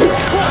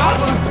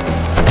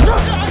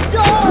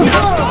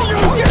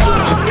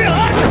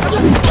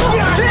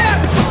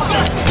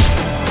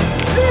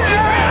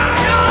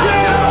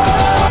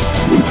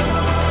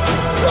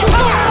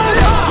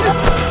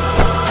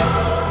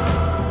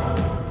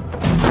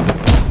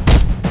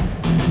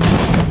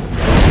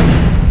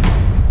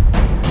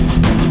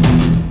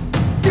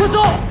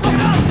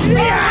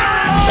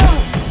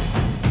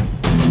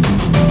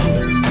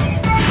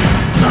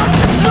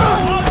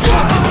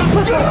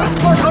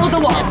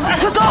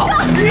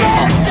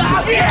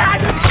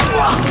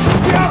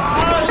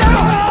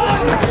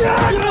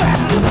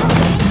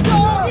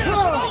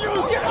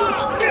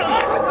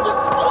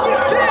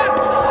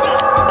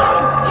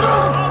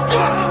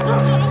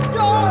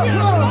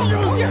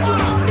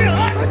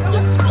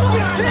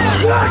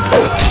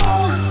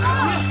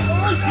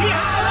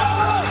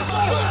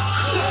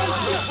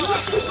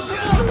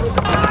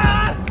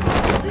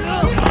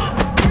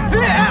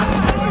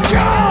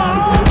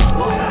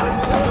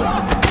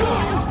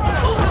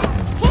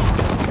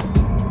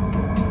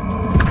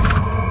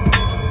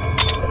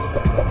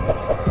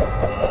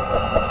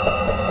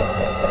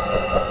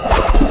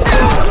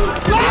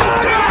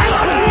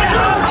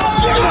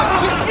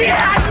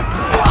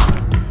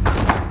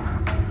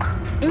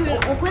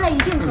我回来一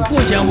定喝。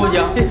不行不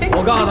行，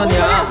我告诉你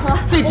啊，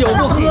这酒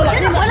不喝了，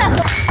真的回来喝。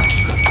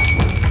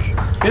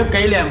别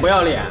给脸不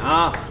要脸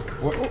啊！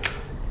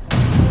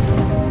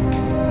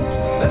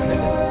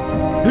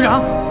旅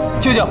长，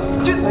舅舅，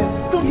舅舅，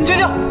旅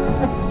长，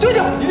舅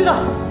舅，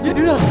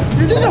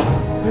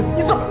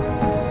你怎么？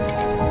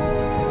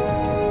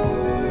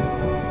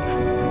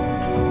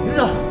旅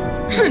长，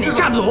是你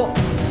下的毒？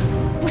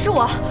不是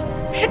我，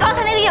是刚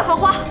才那个叶荷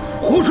花。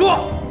胡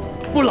说！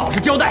不老实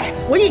交代，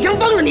我一枪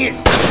崩了你！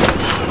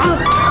啊！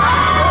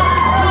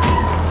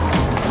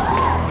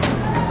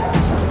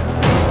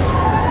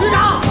旅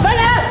长，来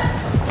人！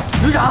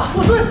旅长，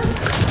我追！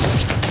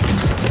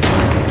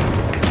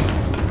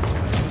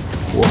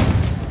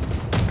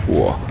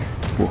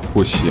我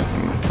不行了，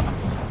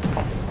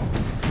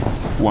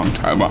王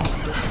禅吧。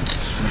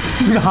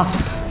旅长，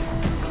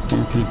从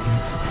今天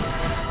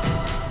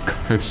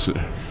开始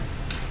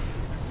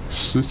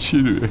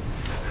，17日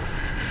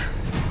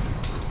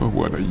和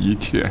我的一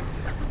切，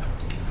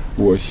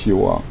我希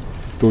望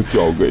都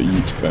交给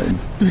一晨。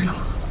旅长，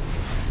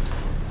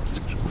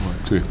这是我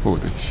最后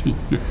的心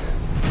愿，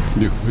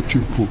你和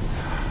军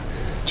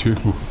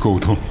部沟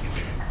通。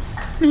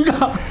旅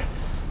长，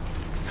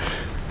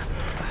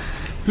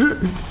旅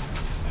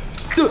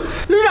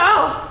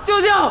长，救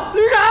救！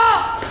旅长，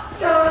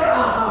救救！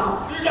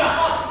旅长！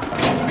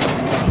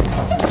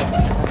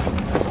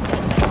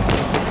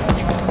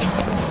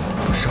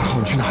沈浩，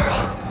你去哪儿啊？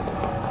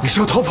你是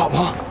要逃跑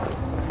吗？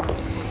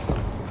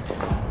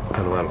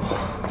在楼外楼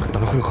跟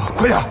党内会合，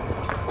快点，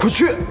快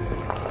去！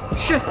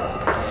是。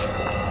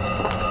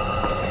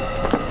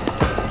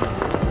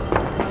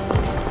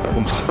我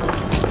们走。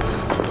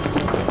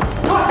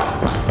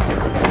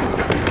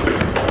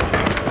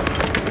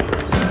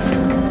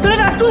队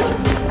长，追！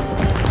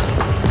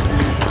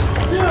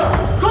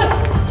追！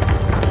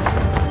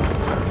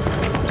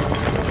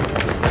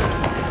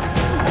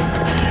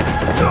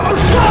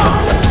上！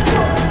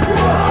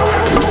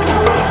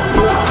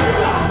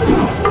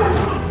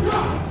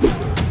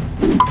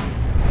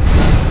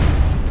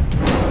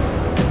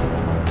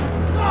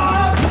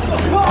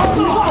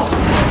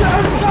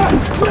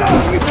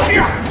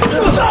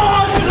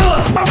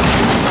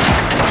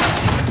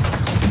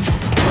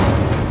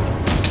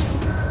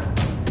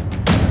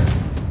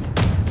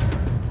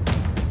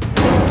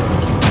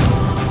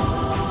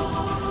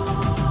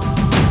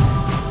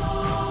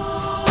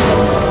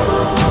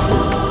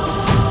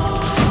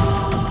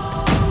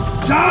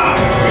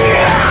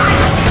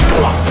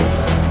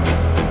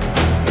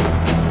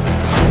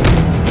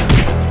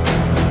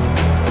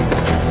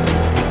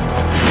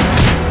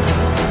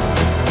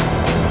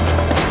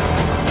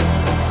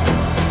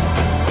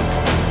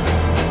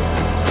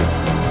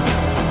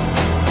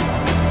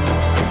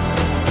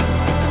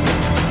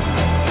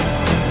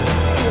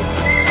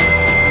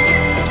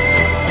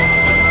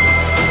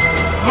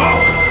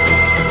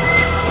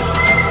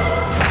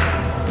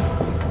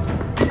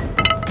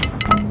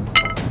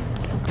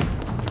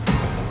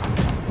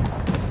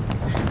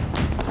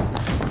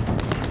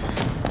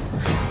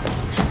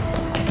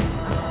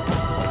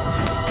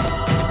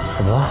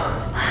怎么了？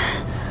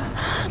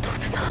肚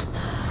子疼。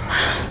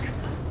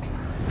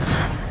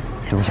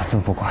留下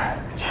孙副官，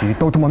其余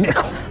都他妈灭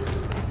口！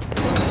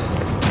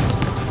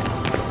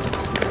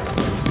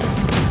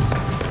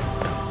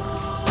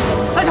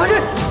来，小心！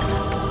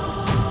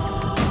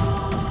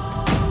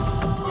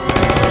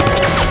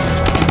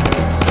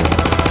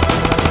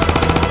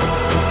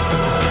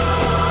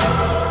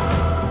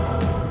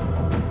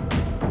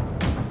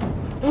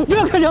不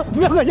要开枪！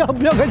不要开枪！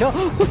不要开枪！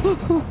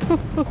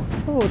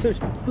我在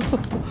说，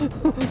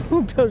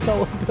不要杀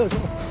我！不要杀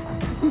我！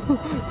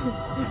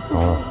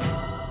哦。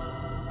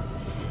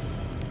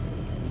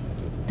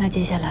那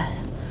接下来，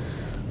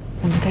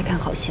我们该看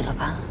好戏了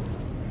吧？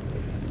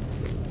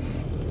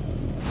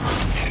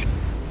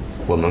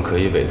我们可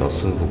以伪造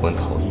孙副官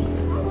逃逸，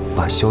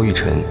把萧玉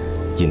晨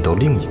引到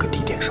另一个地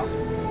点上，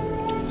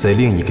在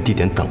另一个地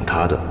点等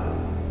他的，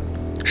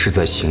是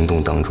在行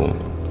动当中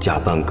假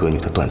扮歌女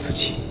的段思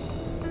琪。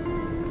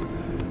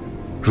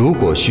如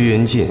果薛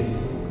元剑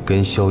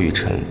跟萧玉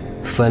晨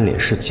翻脸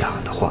是假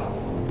的话，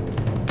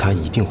他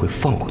一定会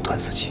放过段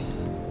思琪。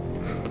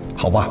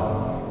好吧，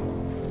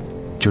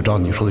就照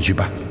你说的去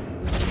办。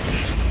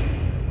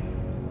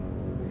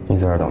你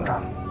在这儿等着，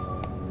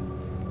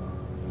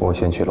我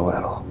先去楼外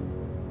楼。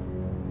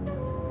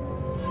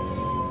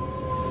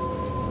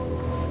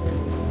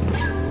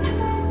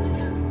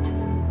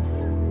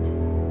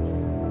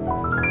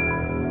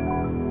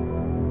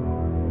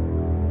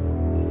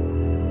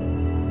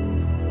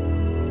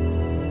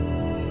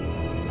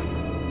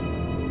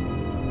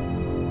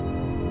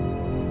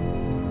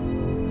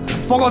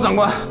报告长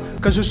官，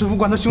跟随顺福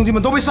官的兄弟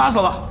们都被杀死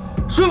了。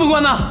顺福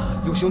官呢？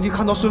有兄弟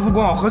看到顺福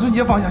官往和顺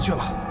街方向去了。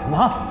什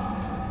么？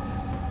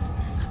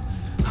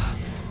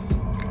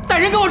带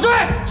人跟我追！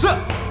是。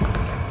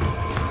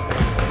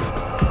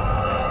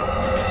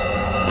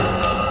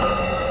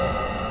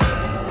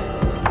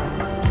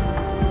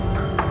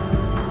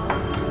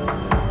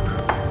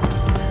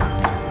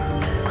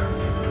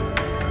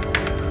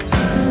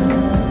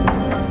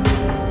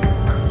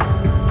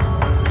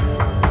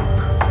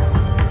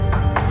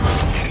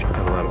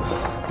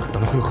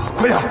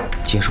快点！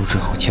结束之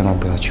后千万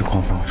不要去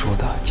矿房说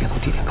的接头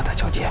地点跟他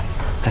交接，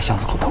在巷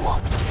子口等我。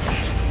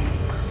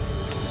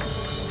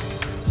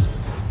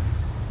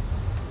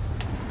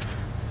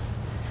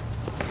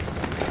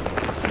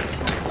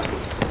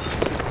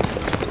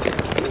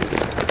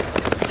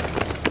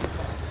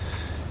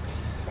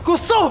给我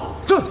搜！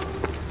是，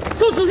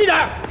搜仔细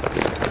点。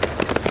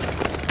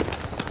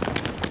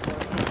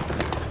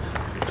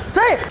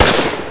谁？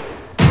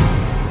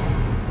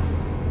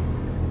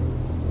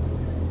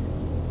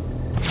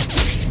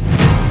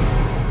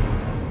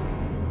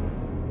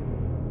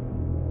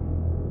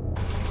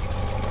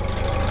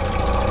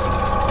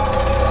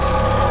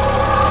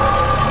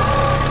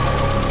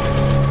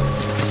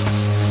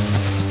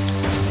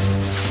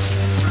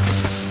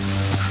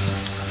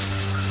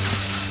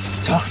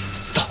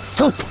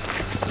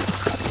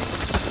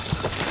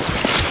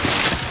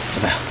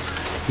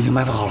已经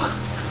埋伏好了。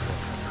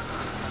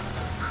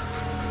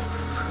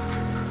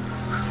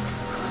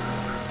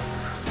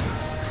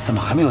怎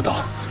么还没有到？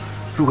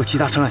如果其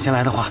他车辆先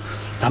来的话，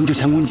咱们就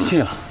前功尽弃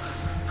了。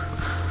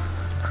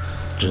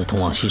这是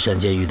通往西山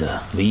监狱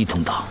的唯一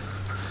通道，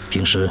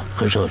平时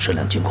很少有车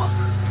辆经过。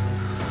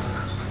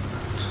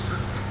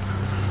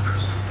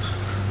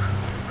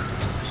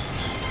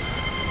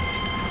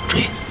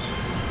追，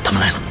他们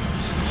来了。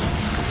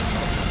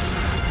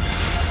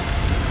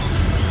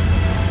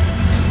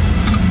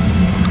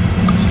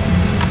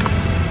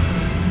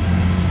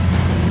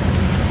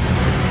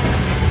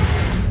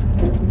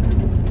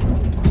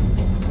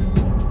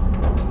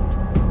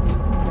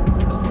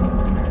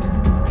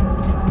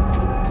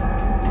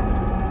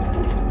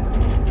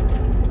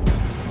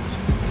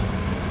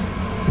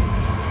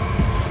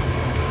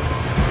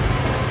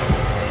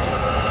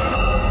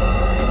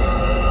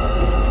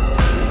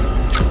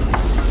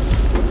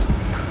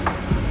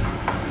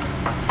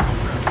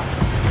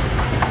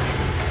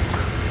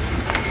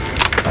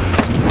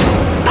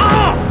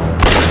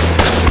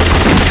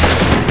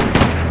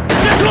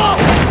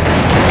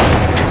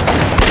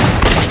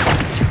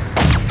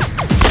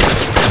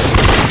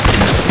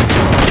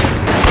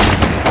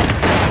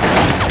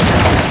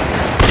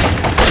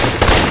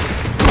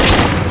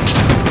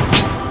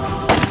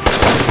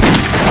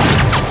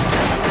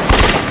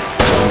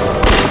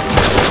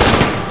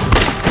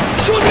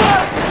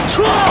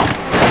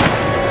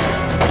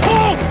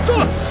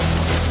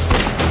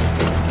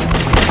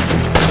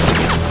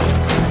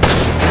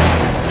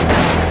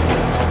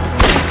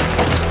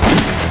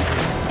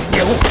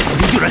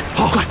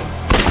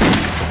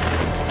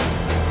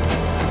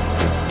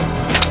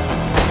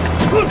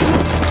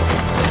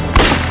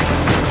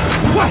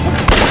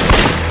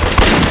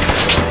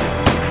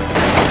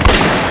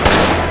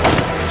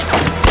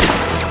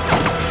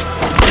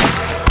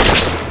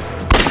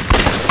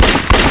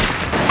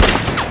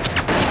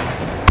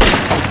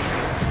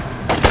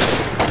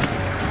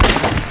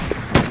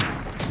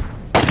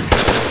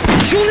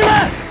兄弟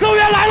们，增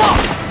援来了，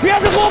别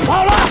再给我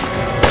跑了！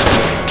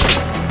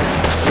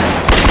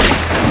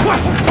快，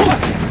快！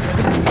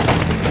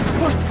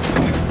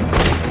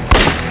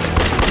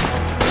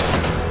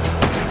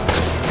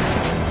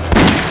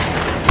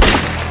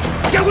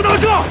赶快到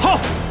这！好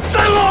，3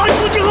号安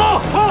福集合！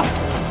好。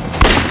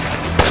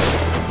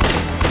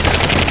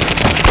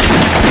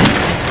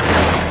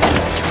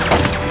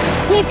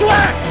给我追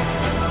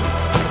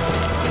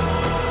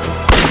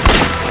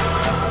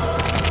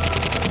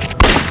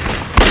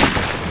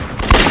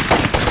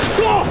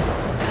！go！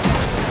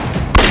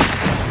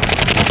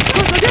 快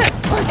小心！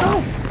快走！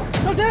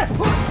小心！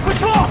快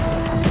撤！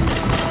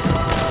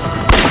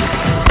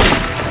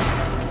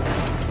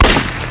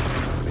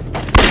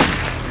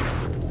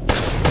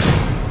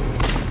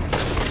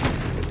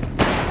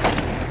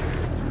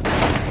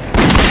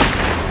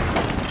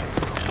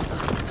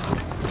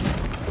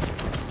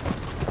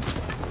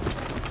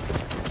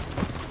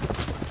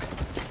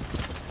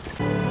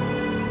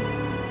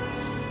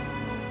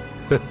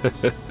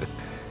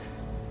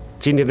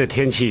今天的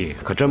天气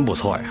可真不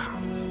错呀，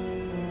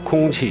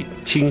空气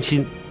清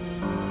新。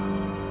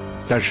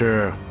但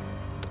是，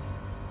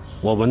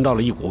我闻到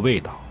了一股味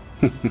道，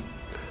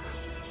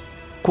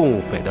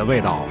共匪的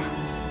味道啊！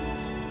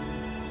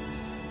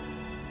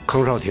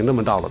康少廷他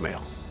们到了没有？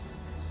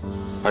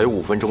还有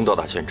5分钟到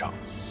达现场。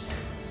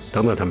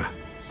等等他们，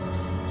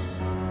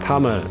他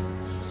们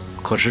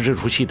可是这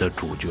出戏的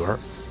主角。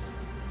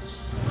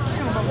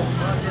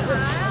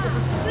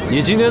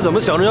你今天怎么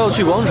想着要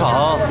去广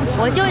场？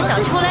我就是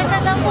想出来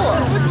散散步。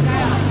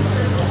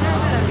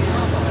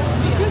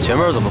前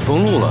面怎么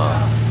封路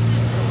了？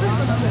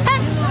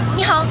哎，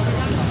你好。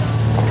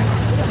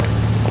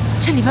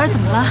这里边怎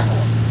么了？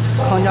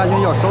康家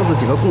军要烧死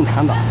几个共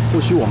产党，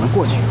不许我们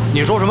过去。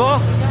你说什么？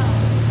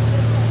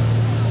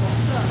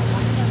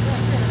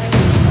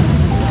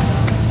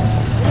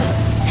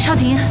少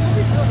廷，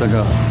大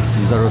正，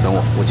你在这儿等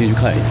我，我进去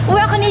看一眼。我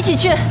要和你一起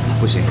去。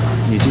不行，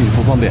你进去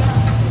不方便，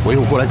我一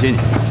会儿过来接你。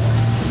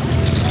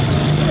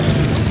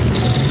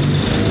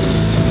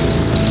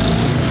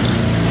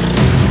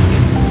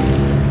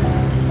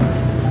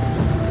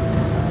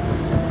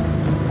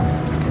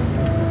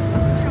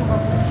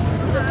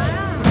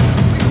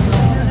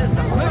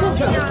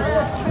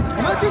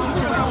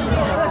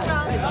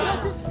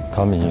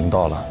他们已经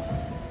到了，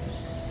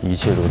一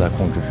切都在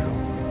控制之中。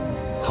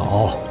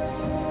好，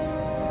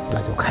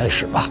那就开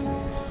始吧。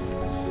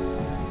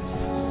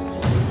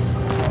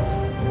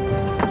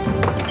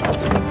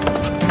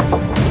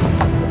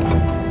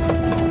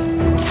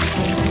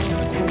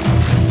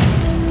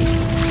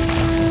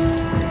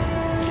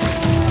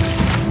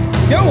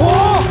点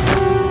火！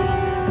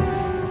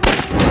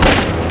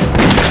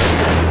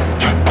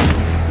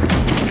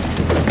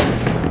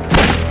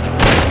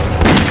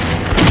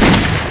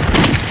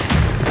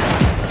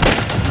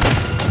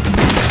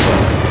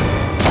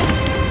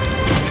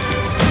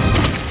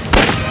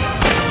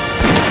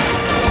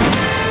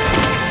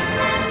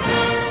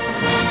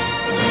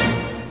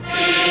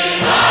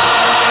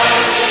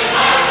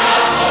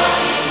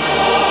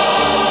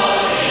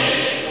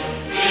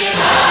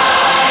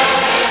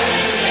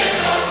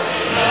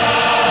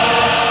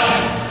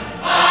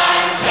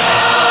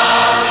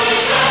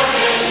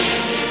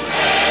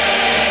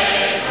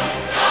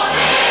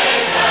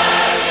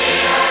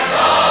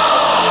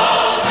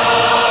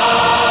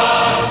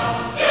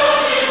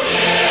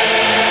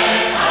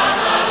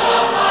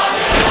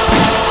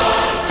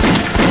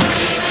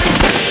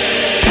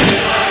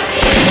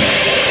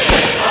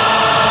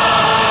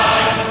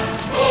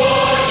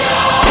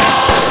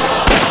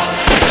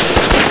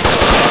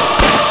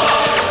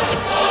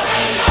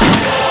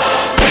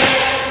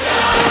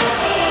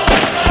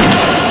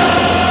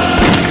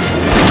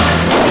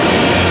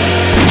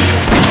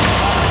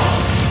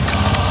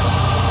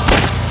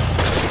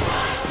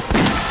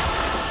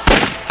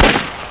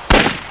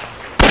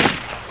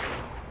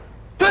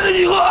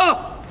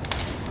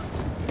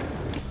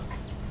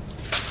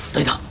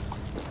等等，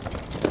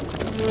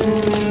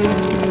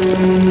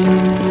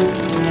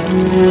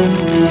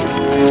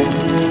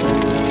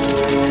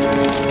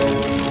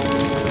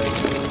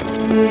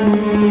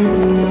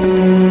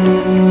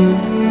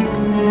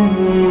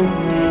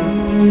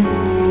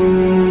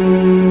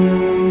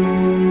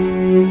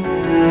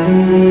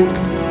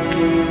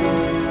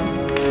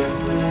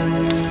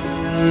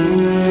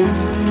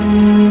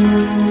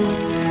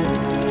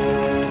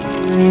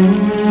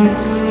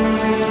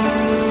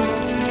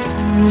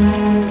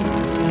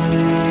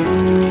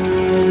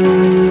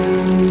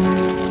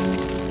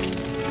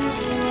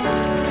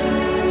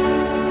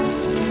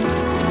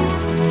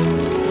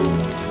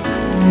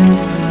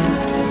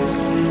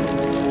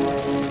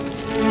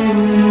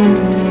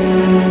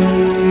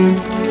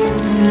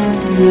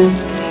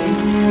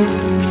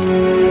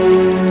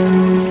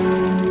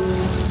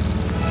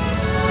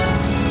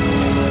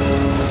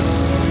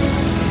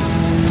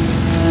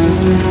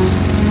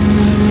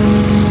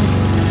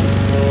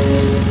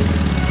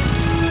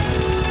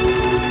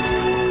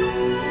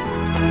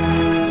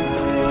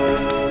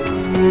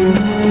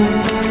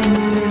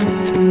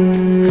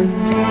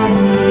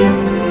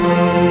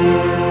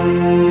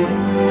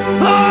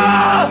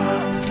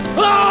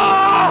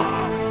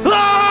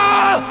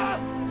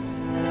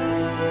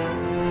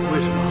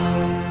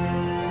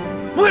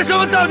为什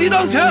么大敌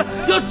当前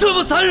要这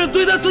么残忍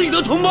对待自己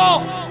的同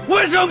胞？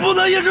为什么不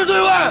能一致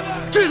对外？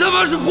这他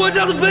妈是国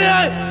家的悲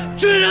哀，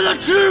军人的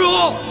耻辱！